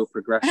a slow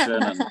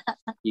progression, and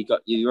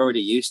you're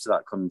already used to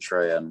that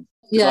country. And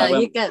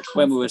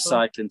when we were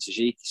cycling to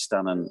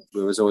Tajikistan, and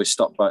we was always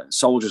stopped by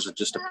soldiers would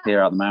just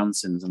appear out of the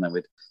mountains, and then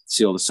we'd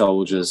see all the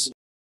soldiers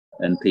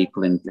and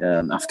people in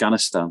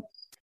Afghanistan.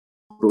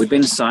 But we'd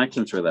been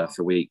cycling through there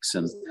for weeks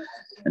and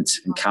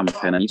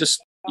camping, and you're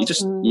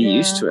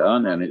used to it,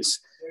 aren't you? And it's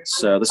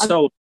the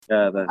soldiers.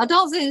 I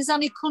don't think there's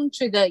any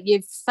country that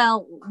you've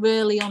felt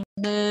really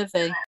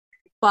unnerving.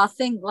 But I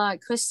think,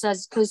 like Chris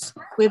says, because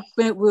we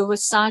were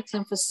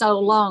cycling for so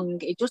long,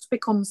 it just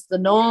becomes the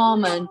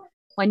norm. And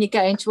when you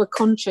get into a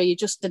country, you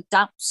just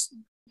adapt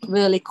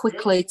really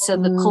quickly to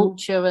the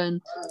culture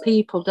and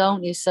people,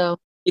 don't you? So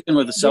even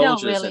with the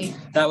soldiers,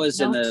 that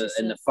was in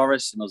the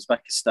forest in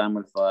Uzbekistan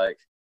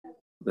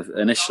with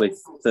initially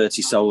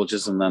 30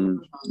 soldiers and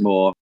then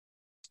more.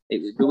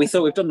 We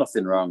thought we've done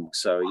nothing wrong,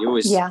 so you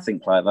always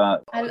think like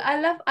that. I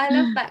love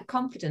that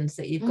confidence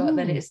that you've got,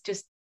 that it's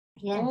just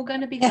all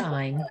going to be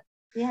fine.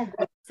 Yeah.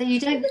 So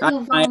you don't feel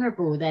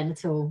vulnerable then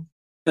at all?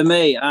 For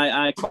me,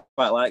 I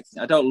quite like.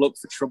 I don't look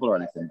for trouble or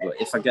anything, but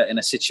if I get in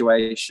a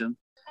situation,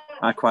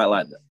 I quite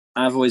like that.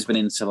 I've always been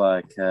into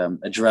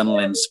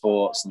adrenaline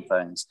sports and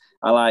things.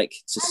 I like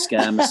to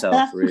scare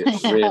myself really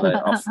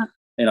often.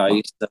 I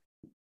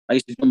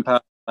used to jump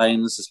out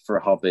planes for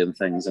a hobby and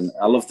things, and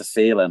I love the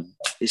feeling.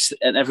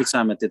 And every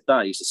time I did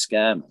that, it used to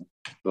scare me.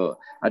 But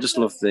I just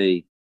love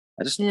the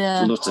love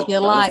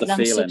the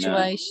feeling,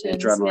 the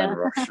adrenaline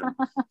rush.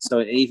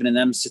 So even in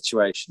them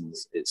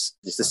situations, it's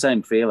the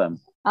same feeling.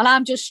 And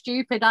I'm just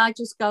stupid. I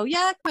just go,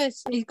 yeah,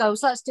 Chris. He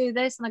goes, let's do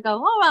this, and I go,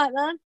 all right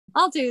then,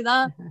 I'll do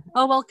that.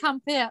 Oh, well,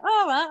 camp here.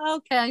 All right,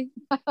 okay.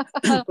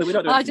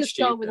 I just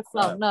go with the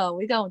flow. No,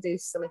 we don't do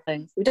silly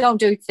things. We don't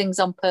do things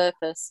on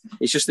purpose.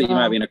 It's just that you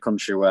might be in a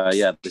country where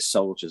there's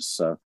soldiers,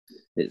 so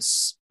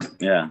it's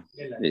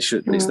it's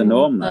the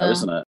norm now,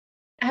 isn't it?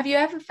 Have you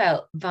ever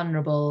felt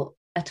vulnerable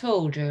at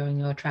all during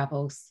your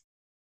travels?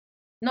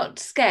 Not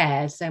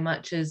scared so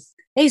much as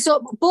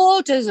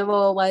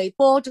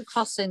border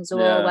crossings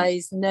are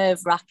always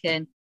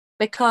nerve-wracking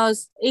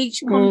because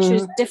each country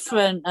is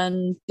different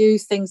and do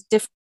things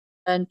different,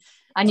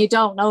 and you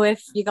don't know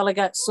if you're going to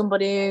get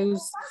somebody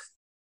who's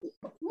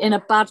in a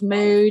bad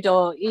mood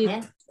or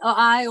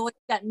I always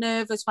get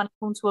nervous when I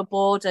come to a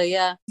border,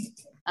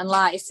 and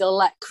like if they'll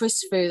let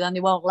Chris through, then they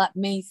won't let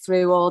me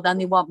through, or then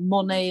they want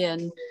money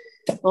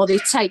or they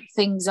take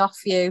things off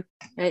you.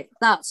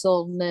 That's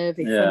all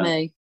nervy for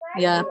me.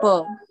 Yeah,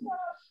 but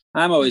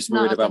I'm always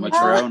worried about my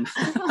drone.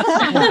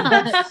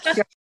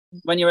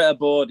 When you're at a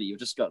border, you've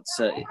just got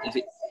to,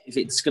 if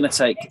it's going to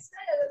take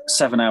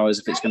 7 hours,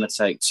 if it's going to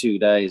take 2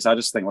 days, I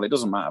just think, well, it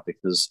doesn't matter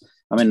because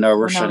I'm in no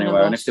rush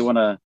anywhere. And if they want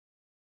to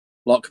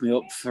lock me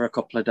up for a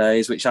couple of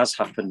days, which has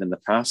happened in the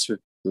past, we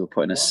were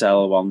put in a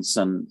cell once,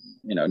 and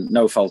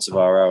no fault of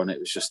our own. It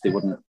was just they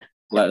wouldn't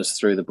let us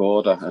through the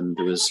border, and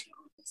there was,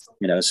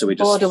 so we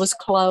just border was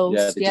closed.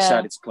 Yeah, they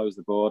decided to close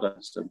the border,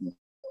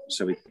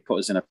 so we put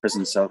us in a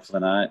prison cell for the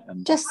night,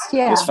 and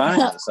it was fine.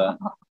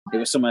 It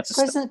was somewhere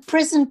to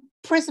prison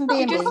B&B.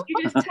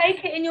 You just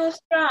take it in your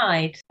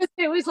stride.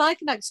 It was like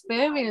an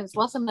experience,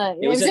 wasn't it?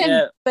 It was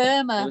in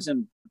Burma. It was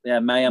in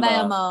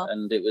Myanmar,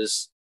 and it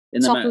was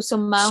in top of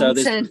some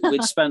mountain. So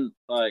we'd spent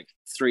like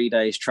 3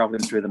 days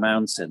traveling through the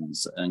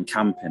mountains and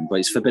camping, but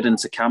it's forbidden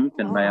to camp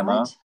in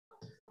Myanmar.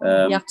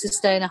 You have to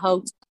stay in a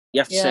hotel. You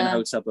have to stay in a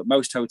hotel, but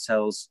most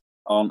hotels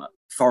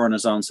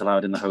foreigners aren't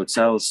allowed in the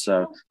hotels.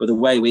 So, but the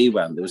way we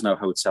went, there was no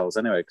hotels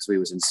anyway because we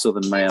was in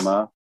southern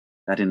Myanmar,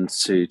 heading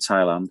to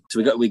Thailand. So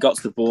we got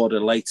to the border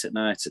late at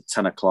night at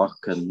 10 o'clock,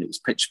 and it was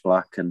pitch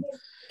black, and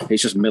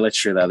it's just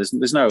military there.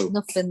 There's no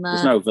nothing there.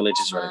 There's no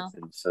villages or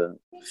anything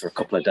for a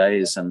couple of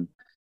days, and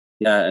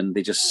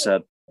they just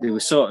said they were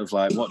sort of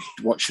like,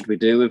 what should we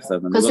do with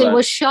them? Because they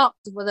were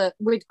shocked whether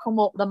we'd come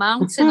up the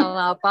mountain on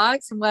our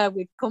bikes and where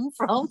we'd come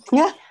from.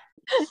 Yeah.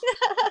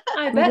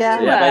 I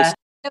bet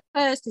At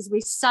first, as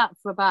we sat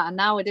for about an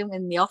hour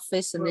in the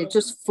office, and they're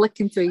just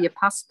flicking through your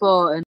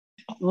passport and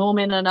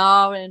roaming and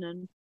ahhing,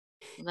 and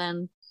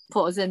then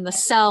put us in the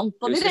cell.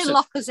 But they didn't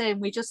lock us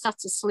in. We just had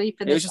to sleep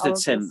in. It was just a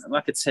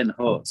tin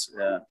hut.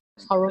 Yeah.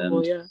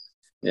 Horrible.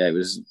 Yeah, it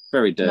was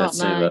very dirty. Not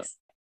nice.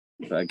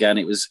 But again,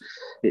 it was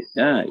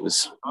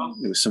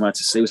somewhere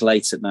to see. It was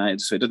late at night,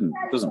 so it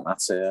doesn't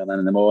matter. And then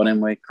in the morning,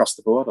 we crossed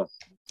the border.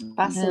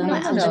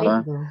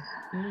 Fascinating.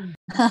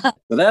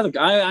 But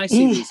I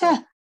see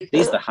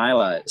these are the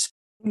highlights.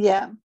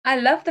 Yeah, I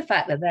love the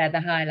fact that they're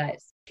the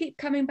highlights. Keep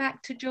coming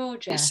back to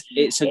Georgia.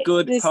 It's a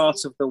good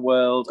part of the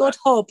world. Good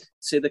hub.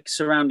 See the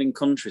surrounding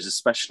countries,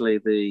 especially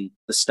the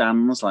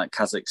stands like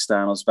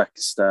Kazakhstan,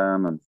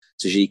 Uzbekistan, and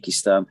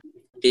Tajikistan.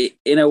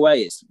 In a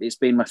way, it's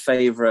been my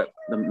favourite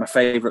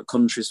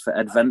countries for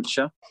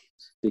adventure,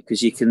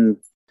 because you can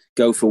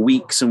go for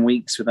weeks and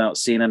weeks without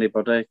seeing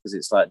anybody, because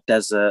it's like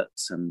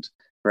deserts and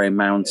very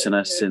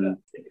mountainous in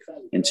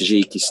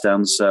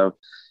Tajikistan. So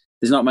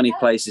there's not many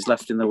places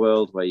left in the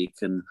world where you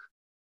can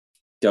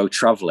go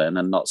travelling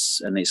and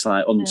it's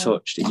like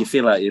untouched. You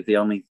feel like you're the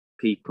only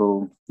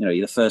people, you're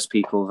the first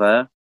people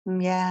there.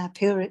 Yeah,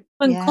 pure.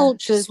 And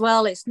culture as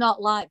well. It's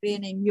not like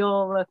being in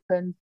Europe,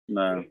 and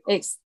no,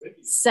 it's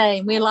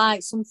same. We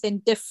like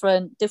something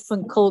different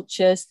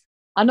cultures.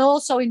 And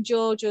also in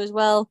Georgia as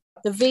well,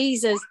 the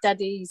visa's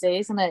dead easy,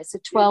 isn't it? It's a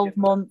 12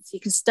 months. You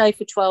can stay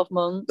for 12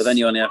 months. But then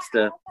you only have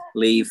to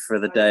leave for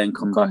the day and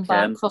come back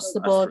in. Across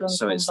the border.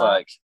 So it's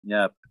back.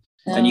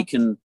 And you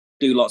can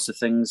do lots of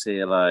things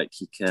here. Like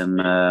you can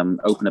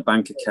open a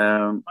bank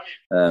account.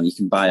 You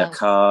can buy a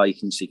car. You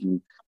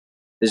can.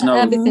 There's no.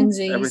 Everything's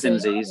easy.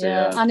 Everything's easy.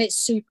 And it's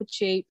super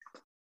cheap.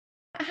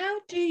 How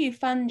do you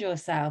fund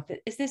yourself?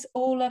 Is this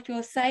all of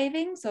your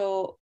savings,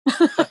 or?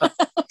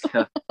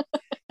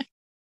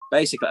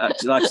 Basically,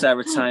 like I said, I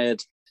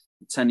retired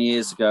 10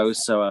 years ago.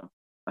 So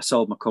I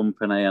sold my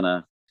company, and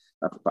I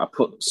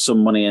put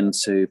some money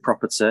into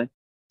property.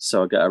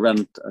 So I get a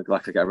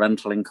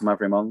rental income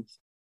every month.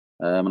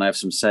 And I have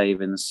some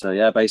savings.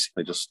 So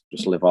basically just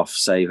live off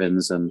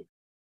savings and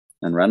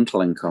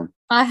rental income.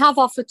 I have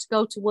offered to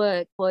go to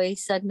work, but he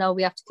said no,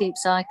 we have to keep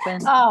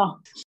cycling. Oh,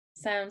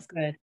 sounds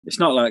good. It's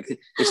not like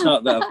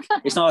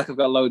I've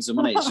got loads of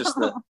money. It's just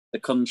that the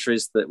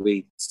countries that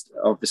we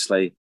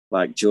obviously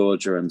like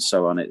Georgia and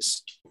so on,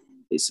 it's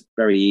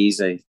very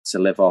easy to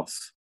live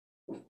off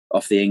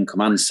the income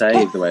and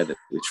save the way that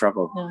we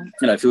travel.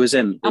 Yeah. If it was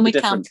in, and we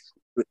different.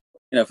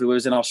 If it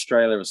was in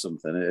Australia or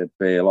something, it'd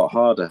be a lot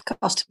harder.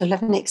 Cost of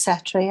living,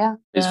 etc. Yeah,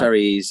 it's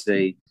very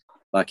easy.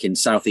 Like in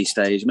Southeast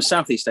Asia,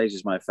 Southeast Asia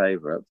is my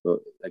favourite, but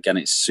again,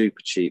 it's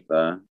super cheap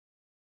there.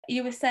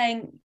 You were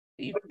saying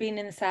you've been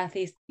in the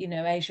Southeast,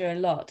 Asia a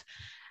lot.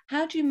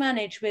 How do you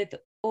manage with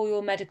all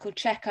your medical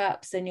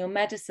checkups and your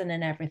medicine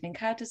and everything?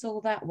 How does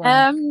all that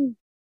work?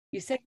 You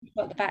said you've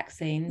got the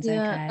vaccines.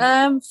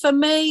 Yeah. Okay. For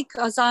me,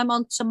 because I'm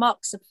on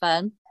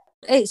tamoxifen,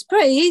 it's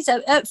pretty easy.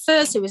 At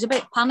first, it was a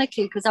bit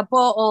panicky because I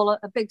bought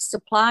a big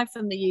supply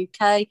from the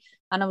UK,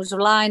 and I was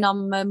relying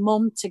on my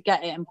mum to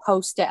get it and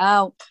post it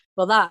out.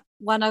 But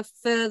when I'm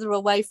further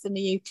away from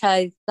the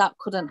UK, that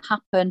couldn't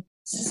happen.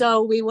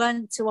 So we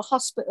went to a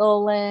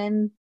hospital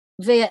in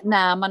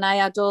Vietnam, and I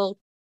had all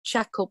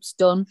checkups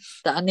done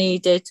that I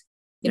needed.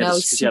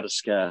 Because you had a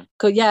scare.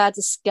 I had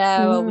a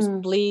scare. I was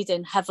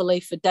bleeding heavily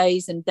for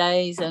days and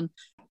days, and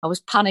I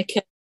was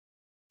panicking.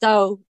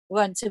 So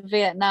went to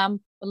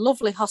Vietnam, a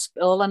lovely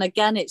hospital, and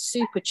again, it's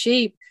super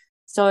cheap.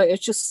 So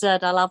it just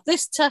said, I'll have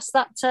this test,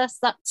 that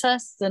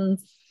test, and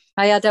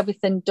I had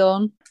everything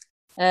done.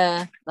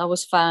 That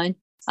was fine.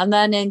 And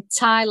then in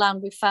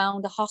Thailand, we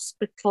found a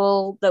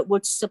hospital that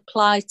would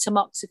supply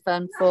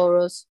tamoxifen for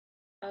us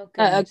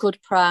at a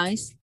good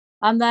price.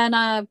 And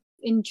then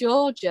in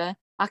Georgia,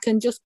 I can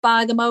just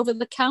buy them over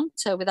the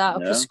counter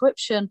without a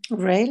prescription.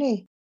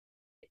 Really?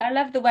 I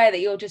love the way that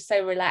you're just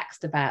so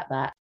relaxed about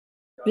that.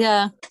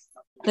 Yeah,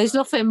 there's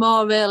nothing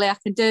more really I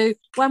can do.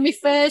 When we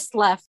first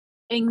left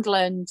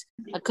England,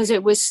 because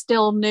it was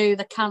still new,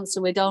 the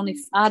cancer,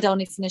 I'd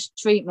only finished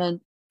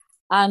treatment,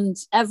 and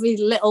every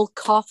little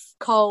cough,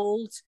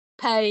 cold,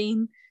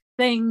 pain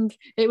thing,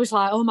 it was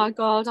like, oh my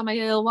God, am I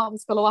ill? What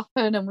was going to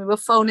happen? And we were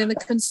phoning the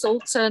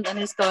consultant, and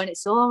he's going,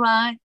 it's all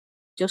right,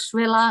 just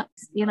relax,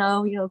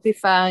 you'll be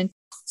fine.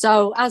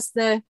 So as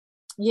the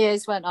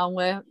years went on,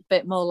 we're a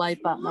bit more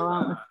laid back now,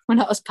 aren't we? We're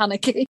not as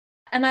panicky.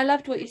 And I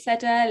loved what you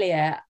said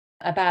earlier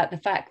about the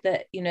fact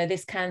that,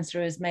 this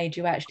cancer has made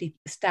you actually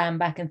stand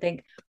back and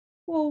think,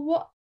 well,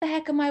 what the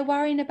heck am I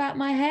worrying about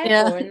my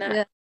hair for and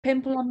that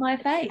pimple on my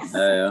face?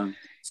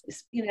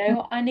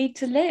 I need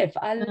to live.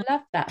 I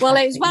love that. Well,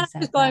 it was when I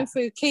was going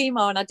through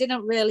chemo and I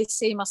didn't really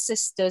see my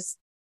sisters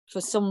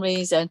for some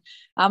reason.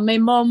 And my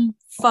mum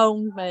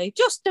phoned me,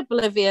 just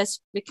oblivious,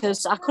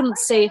 because I couldn't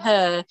see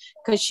her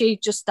because she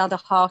just had a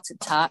heart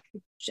attack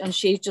and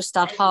she just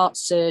had heart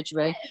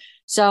surgery.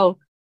 So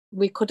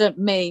we couldn't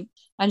meet.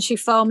 And she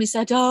phoned me and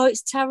said, oh,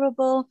 it's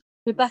terrible.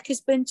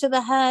 Rebecca's been to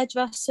the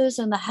hairdressers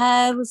and the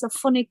hair was a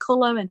funny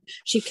colour, and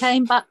she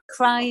came back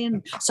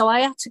crying. So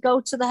I had to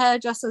go to the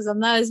hairdressers,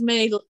 and there's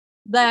me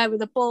there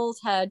with a bald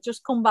head,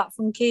 just come back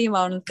from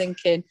chemo, and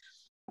thinking,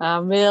 I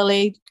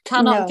really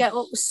cannot get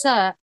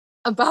upset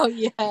about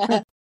your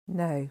hair.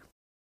 No.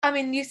 I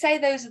mean, you say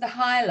those are the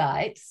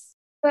highlights,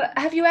 but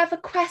have you ever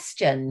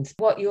questioned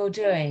what you're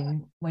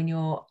doing when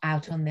you're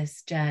out on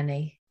this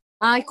journey?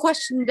 I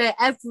questioned it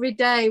every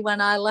day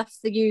when I left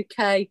the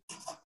UK.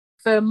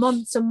 For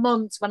months and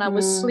months, when I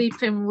was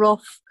sleeping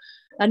rough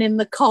and in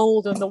the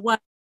cold and the wet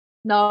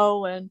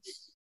snow, and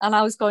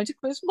I was going to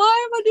Chris,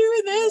 why am I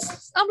doing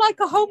this? I'm like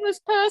a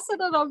homeless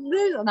person, and I'm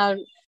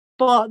this.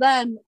 But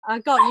then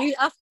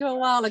after a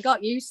while, I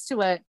got used to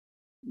it.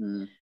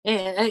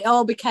 It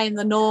all became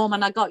the norm,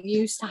 and I got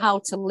used to how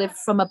to live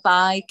from a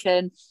bike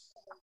and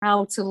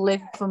how to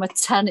live from a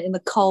tent in the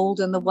cold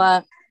and the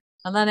wet.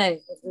 And then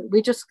it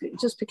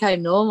just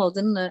became normal,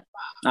 didn't it?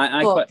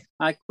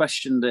 I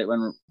questioned it when,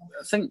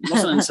 I think it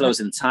wasn't until I was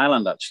in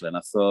Thailand actually, and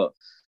I thought,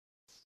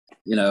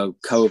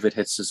 COVID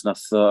hits us, and I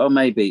thought, oh,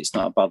 maybe it's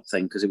not a bad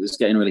thing, because it was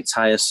getting really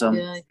tiresome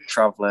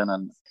traveling,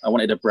 and I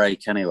wanted a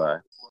break anyway.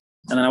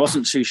 And then I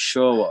wasn't too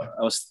sure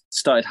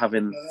started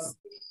having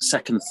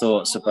second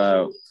thoughts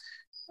about,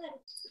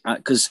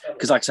 because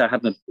like I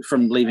said,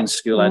 from leaving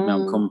school, I had my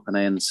own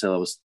company until I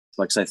was,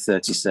 like I say,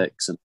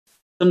 36, and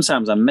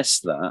sometimes I miss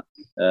that,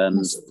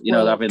 and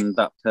having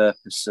that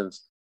purpose of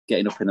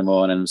getting up in the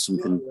morning and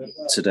something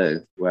to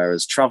do.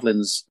 Whereas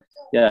travelling's,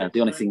 the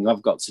only thing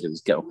I've got to do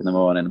is get up in the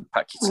morning and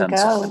pack your tent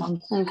up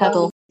and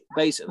cuddle.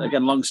 Basically,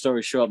 again, long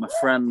story short,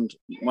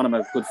 one of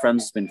my good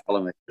friends has been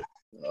following me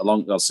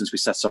since we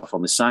set off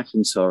on this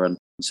cycling tour, and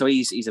so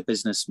he's a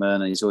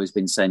businessman, and he's always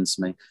been saying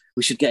to me,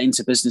 we should get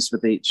into business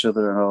with each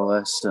other and all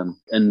this.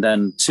 And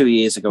then 2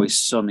 years ago, his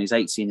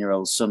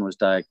 18-year-old son was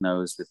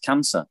diagnosed with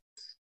cancer.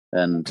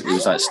 And he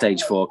was like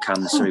stage 4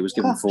 cancer. He was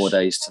given 4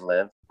 days to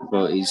live,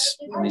 but he's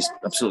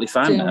absolutely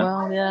fine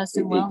now.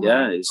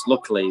 Well,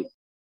 luckily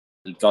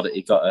he got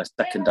a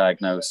second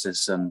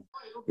diagnosis, and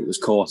it was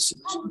caught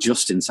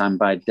just in time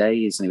by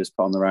days, and he was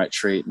put on the right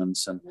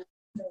treatments. And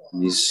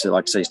he's,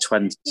 like I say, he's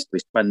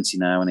 20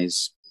 now, and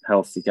he's a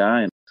healthy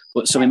guy.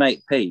 But so my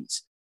mate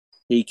Pete,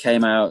 he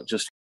came out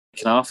just a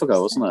week and a half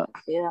ago, wasn't it?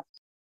 Yeah.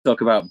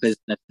 Talk about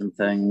business and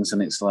things,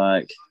 and it's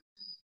like.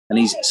 And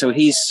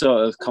he's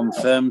sort of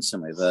confirmed to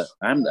me that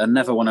I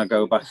never want to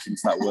go back into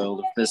that world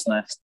of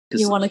business.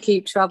 You want to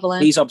keep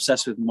traveling. He's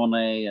obsessed with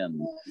money, and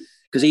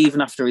because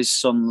even after his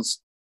son's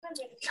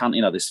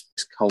this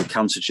whole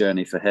cancer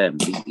journey for him,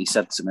 he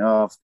said to me,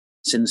 "Oh,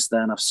 since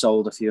then I've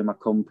sold a few of my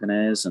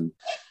companies, and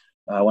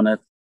I want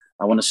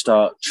to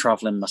start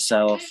traveling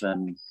myself,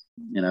 and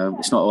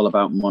it's not all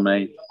about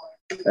money."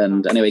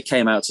 And anyway, he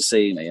came out to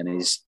see me, and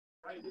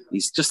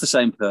he's just the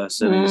same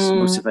person. He's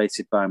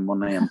motivated by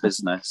money and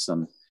business,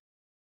 and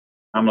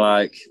I'm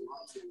like,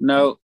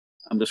 no,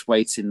 I'm just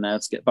waiting now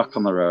to get back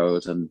on the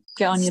road and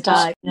get on your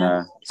bike.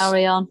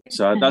 Carry on.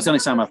 So that's the only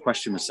time I've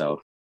questioned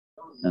myself,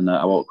 and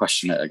I won't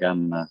question it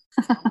again.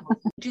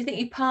 Do you think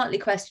you partly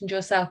questioned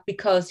yourself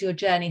because your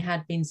journey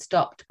had been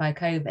stopped by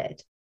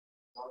COVID?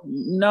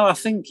 No, I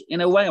think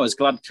in a way I was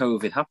glad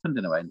COVID happened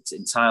in a way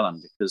in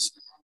Thailand, because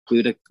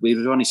we'd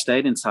have only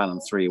stayed in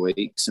Thailand 3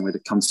 weeks, and we'd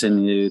have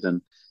continued,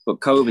 but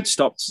COVID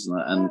stopped us,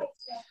 and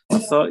I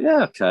thought,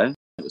 yeah, okay,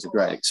 it was a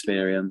great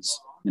experience.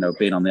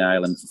 Being on the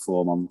island for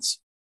 4 months.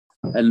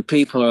 And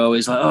people are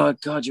always like, oh,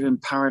 God, you're in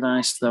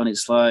paradise, though. And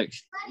it's like,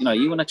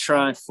 you want to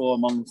try 4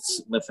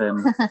 months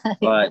living,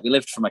 like, we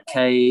lived from a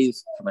cave,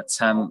 from a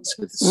tent,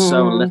 with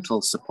so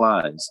little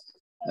supplies.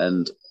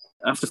 And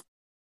it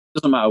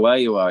doesn't matter where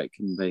you are, it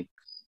can be,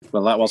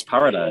 well, that was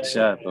paradise,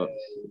 but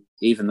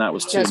even that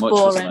was too much,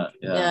 boring. Wasn't it?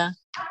 Yeah.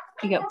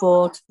 You get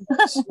bored.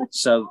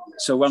 So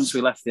once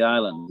we left the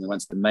island, we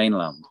went to the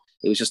mainland,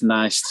 it was just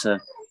nice to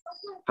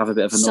have a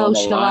bit of a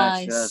normal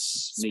life. Socialise,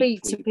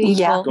 speak to people.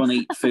 people. Go and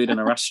eat food in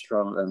a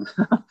restaurant.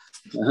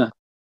 And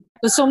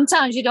But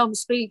sometimes you don't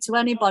speak to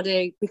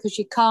anybody because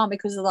you can't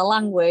because of the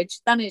language.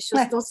 Then it's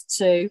just us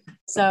two.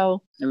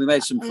 So and we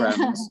made some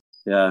friends.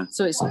 Yeah.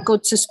 So it's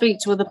good to speak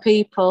to other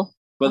people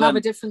and have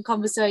a different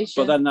conversation.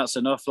 But then that's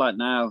enough. Like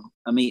now,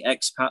 I meet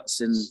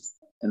expats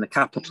in the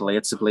capital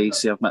here,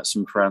 Tbilisi. I've met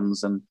some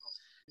friends, and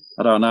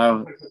I don't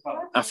know.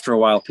 After a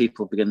while,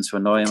 people begin to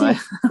annoy me.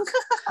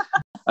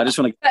 I just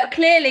want to. But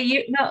clearly,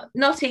 you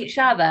not each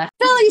other.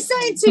 Phil, you're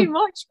saying too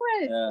much,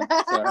 Chris.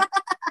 Yeah,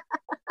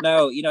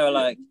 no, you know,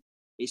 like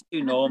it's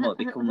too normal. It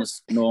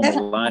becomes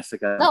normal life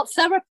again. Not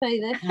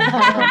therapy, then.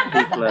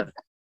 People are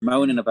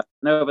moaning about.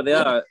 No, but they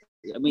are.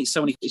 I mean,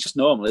 so many. It's just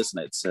normal, isn't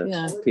it?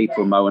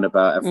 People moan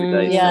about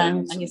everyday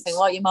things. And you think,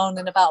 what are you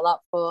moaning about that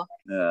for?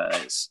 Yeah,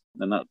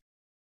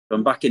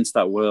 I'm back into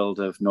that world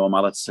of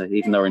normality,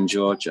 even though we're in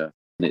Georgia.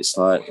 And it's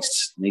like,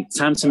 it's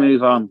time to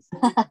move on.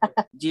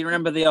 Do you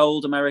remember the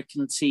old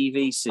American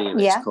TV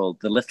series called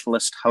The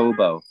Littlest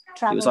Hobo?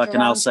 It was like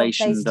an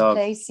Alsatian dog.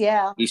 Place,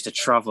 yeah. He used to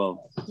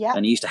travel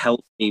and he used to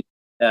help people.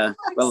 Yeah.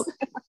 Well,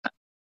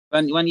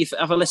 when you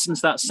have a listen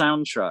to that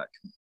soundtrack,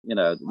 you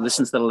know,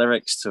 listen to the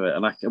lyrics to it,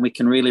 and we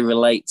can really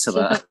relate to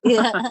that.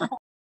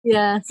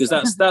 Yeah.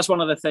 Because that's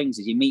one of the things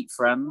is you meet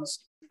friends,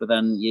 but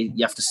then you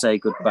have to say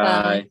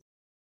goodbye.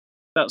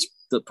 That's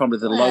probably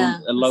the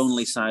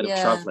lonely side of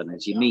traveling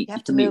is you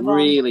can meet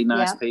really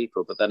nice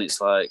people, but then it's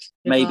like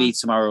maybe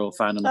tomorrow we'll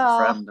find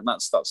another friend, and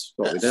that's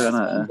what we do,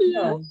 isn't it?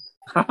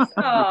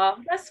 Oh,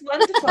 that's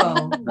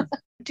wonderful.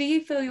 Do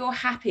you feel you're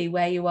happy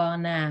where you are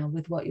now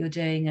with what you're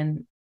doing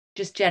and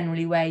just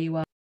generally where you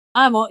are?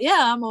 I'm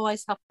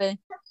always happy.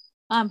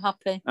 I'm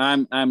happy.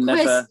 I'm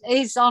Chris never.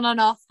 Is on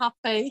and off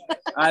happy.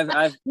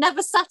 I've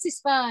never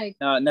satisfied.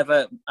 No,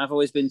 never. I've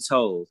always been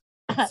told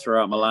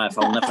throughout my life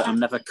I'm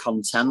never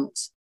content.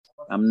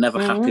 I'm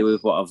never happy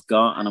with what I've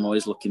got, and I'm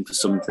always looking for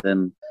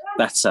something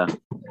better.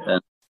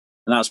 And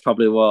that's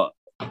probably what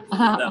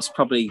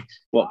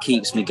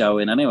keeps me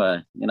going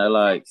anyway. You know,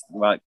 like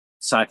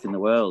cycling the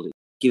world, it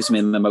gives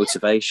me the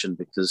motivation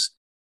because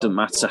it doesn't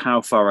matter how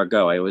far I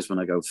go, I always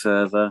want to go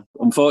further.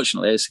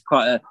 Unfortunately, it's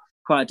quite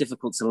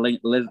difficult to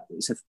live.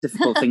 It's a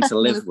difficult thing to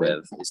live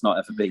with. It's not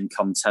ever being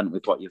content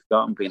with what you've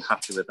got and being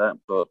happy with that.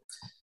 But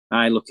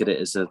I look at it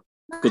as a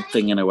good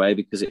thing in a way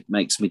because it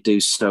makes me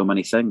do so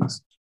many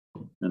things.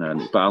 You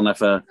know, but I'll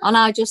never. And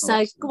I just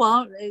say, go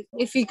on.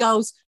 If he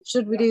goes,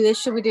 should we do this?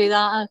 Should we do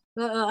that?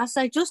 I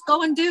say, just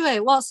go and do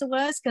it. What's the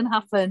worst can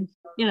happen?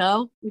 You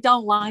know, we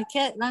don't like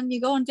it, then you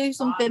go and do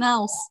something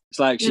else. It's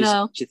like she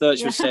thought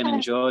she was staying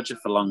in Georgia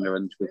for longer,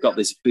 and we've got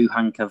this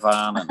Buhanka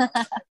van,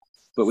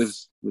 but we've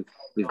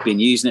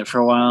been using it for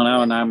a while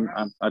now, and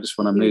I just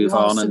want to move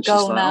on. And she's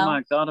like, oh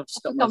my God, I've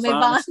just got my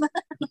van.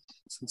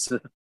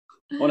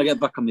 I want to get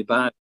back on my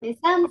bike. It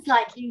sounds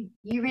like you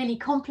really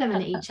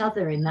complement each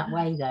other in that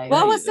way, though.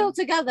 Well, we're still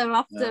together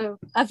after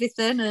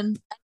everything, and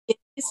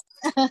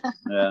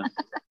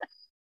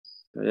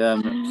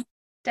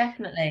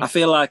definitely. I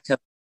feel like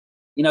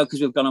you know,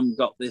 because we've gone and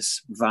got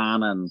this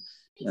van, and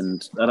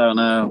I don't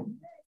know.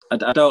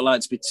 I don't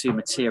like to be too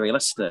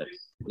materialistic.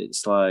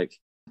 It's like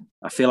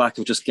I feel like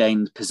I've just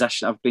gained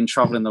possession. I've been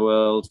traveling the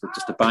world with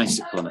just a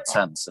bicycle and a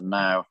tent, and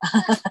now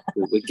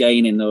we're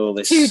gaining all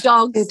this. Two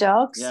dogs,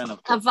 yeah,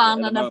 a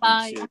van and a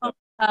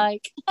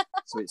bike.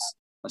 So it's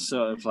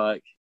sort of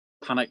like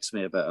panics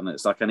me a bit, and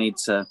it's like I need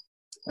to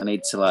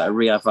like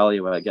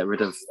reevaluate, get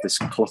rid of this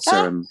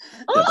clutter, and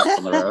get back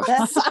on the road.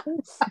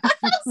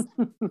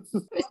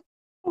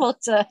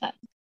 Clutter.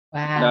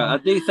 Wow. No, I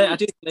do think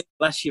the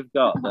less you've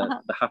got,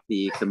 the happier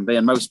you can be.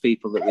 And most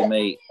people that we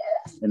meet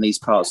in these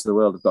parts of the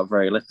world have got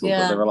very little,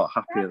 but they're a lot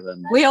happier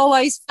than. We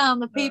always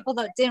found the people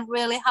that didn't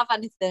really have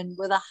anything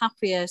were the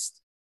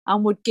happiest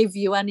and would give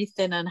you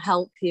anything and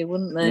help you,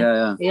 wouldn't they?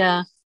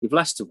 Yeah. You've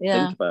less to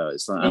think about.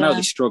 It's like I know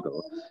they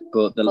struggle,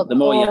 but the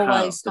more you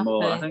have, the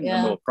more I think the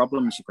more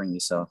problems you bring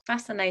yourself.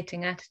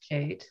 Fascinating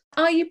attitude.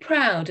 Are you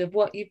proud of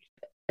what you've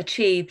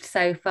achieved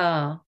so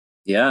far?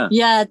 Yeah,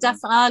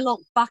 definitely. I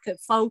look back at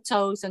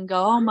photos and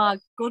go, oh my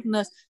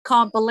goodness,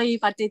 can't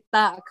believe I did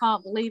that. I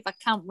can't believe I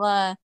camped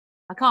there.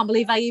 I can't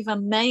believe I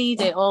even made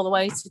it all the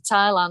way to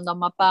Thailand on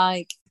my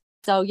bike.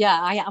 So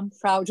I am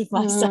proud of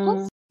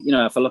myself. You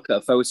know, if I look at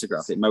a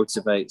photograph, it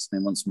motivates me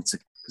and wants me to,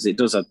 because it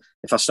does.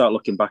 If I start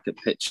looking back at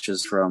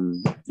pictures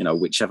from, you know,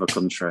 whichever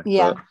country,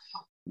 but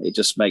it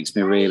just makes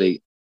me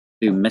really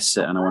do miss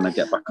it, and I want to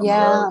get back on the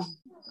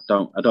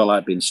road. I don't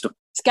like being stuck.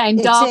 It's getting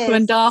darker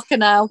and darker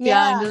now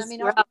behind us.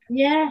 It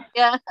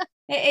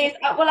is.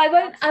 Well,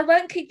 I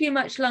won't keep you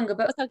much longer,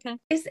 but that's okay.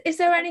 Is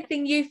there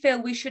anything you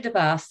feel we should have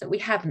asked that we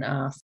haven't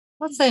asked?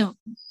 I think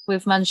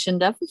we've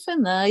mentioned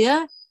everything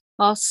there.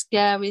 Our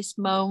scariest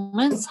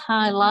moments,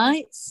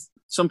 highlights.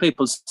 Some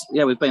people,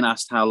 we've been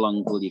asked how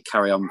long will you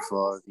carry on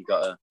for?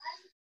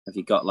 Have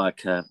you got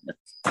like a?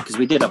 Because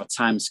we did have a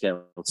time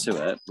scale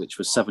to it, which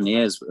was 7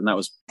 years, and that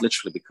was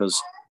literally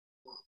because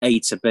A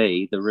to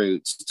B, the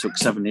route took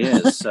 7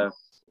 years. So,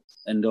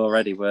 and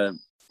already we're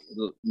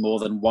more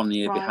than 1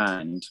 year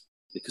behind.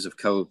 because of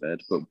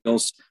COVID, but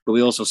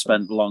we also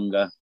spent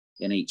longer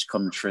in each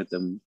country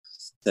than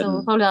so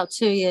we're probably about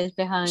 2 years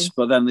behind.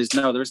 But then there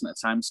isn't a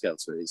time scale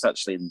to it. It's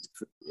actually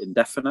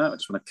indefinite. I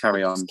just want to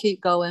carry on. Just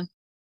keep going.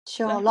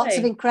 Sure, Lovely. lots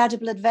of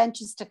incredible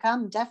adventures to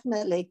come,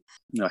 definitely.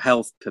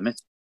 Health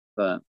permitting,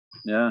 but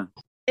yeah.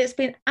 It's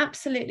been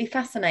absolutely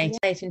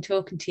fascinating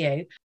talking to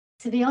you.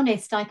 To be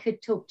honest, I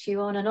could talk to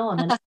you on and on.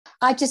 And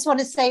I just want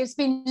to say it's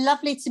been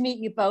lovely to meet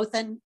you both,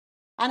 and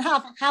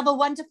have a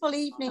wonderful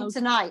evening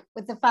tonight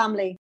with the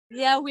family.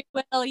 Yeah, we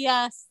will.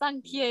 Yes,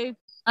 thank you.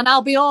 And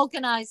I'll be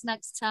organised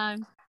next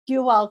time.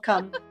 You're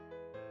welcome.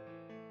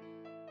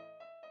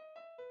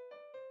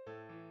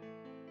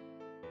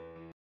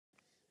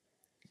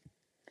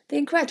 The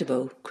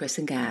incredible Chris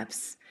and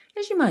Gabs.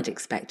 As you might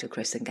expect of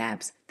Chris and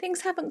Gabs,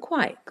 things haven't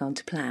quite gone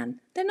to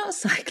plan. They're not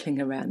cycling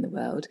around the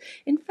world.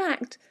 In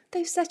fact,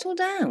 they've settled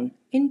down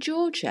in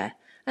Georgia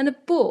and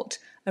have bought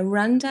a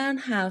rundown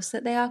house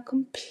that they are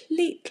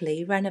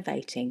completely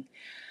renovating.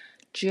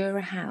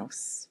 Jura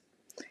House.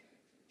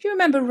 If you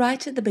remember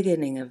right at the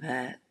beginning of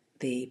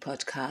the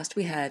podcast,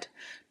 we heard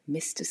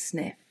Mr.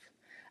 Sniff,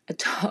 a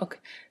dog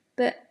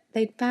that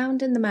they'd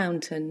found in the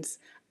mountains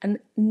and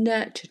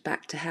nurtured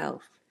back to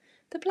health.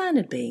 The plan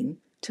had been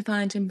to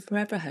find him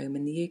forever home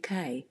in the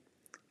UK,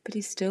 but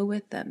he's still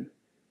with them.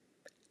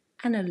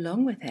 And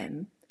along with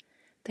him,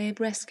 they have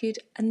rescued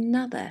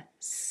another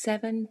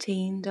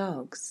 17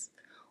 dogs,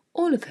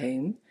 all of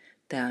whom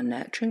they are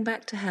nurturing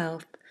back to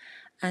health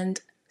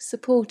and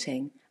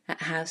supporting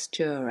at House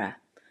Jura.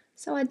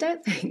 So I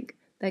don't think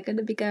they're going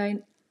to be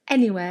going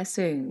anywhere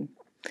soon.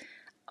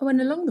 Oh, and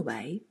along the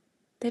way,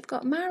 they've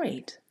got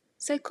married.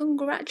 So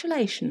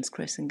congratulations,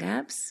 Chris and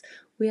Gabs.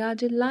 We are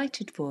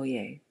delighted for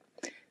you.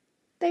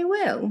 They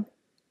will,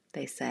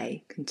 they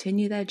say,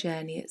 continue their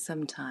journey at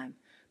some time.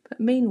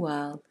 But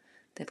meanwhile,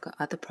 they've got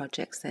other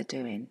projects they're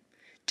doing.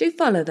 Do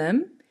follow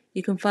them.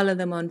 You can follow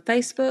them on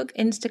Facebook,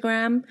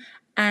 Instagram,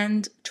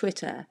 and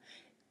Twitter.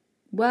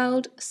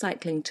 World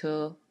Cycling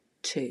Tour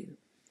 2.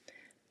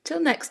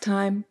 Till next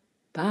time,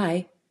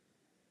 bye.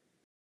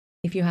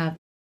 If you have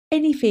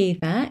any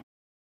feedback,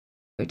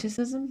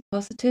 criticism,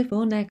 positive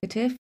or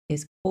negative,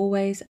 is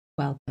always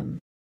welcome.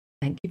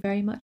 Thank you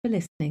very much for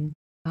listening.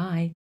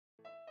 Bye.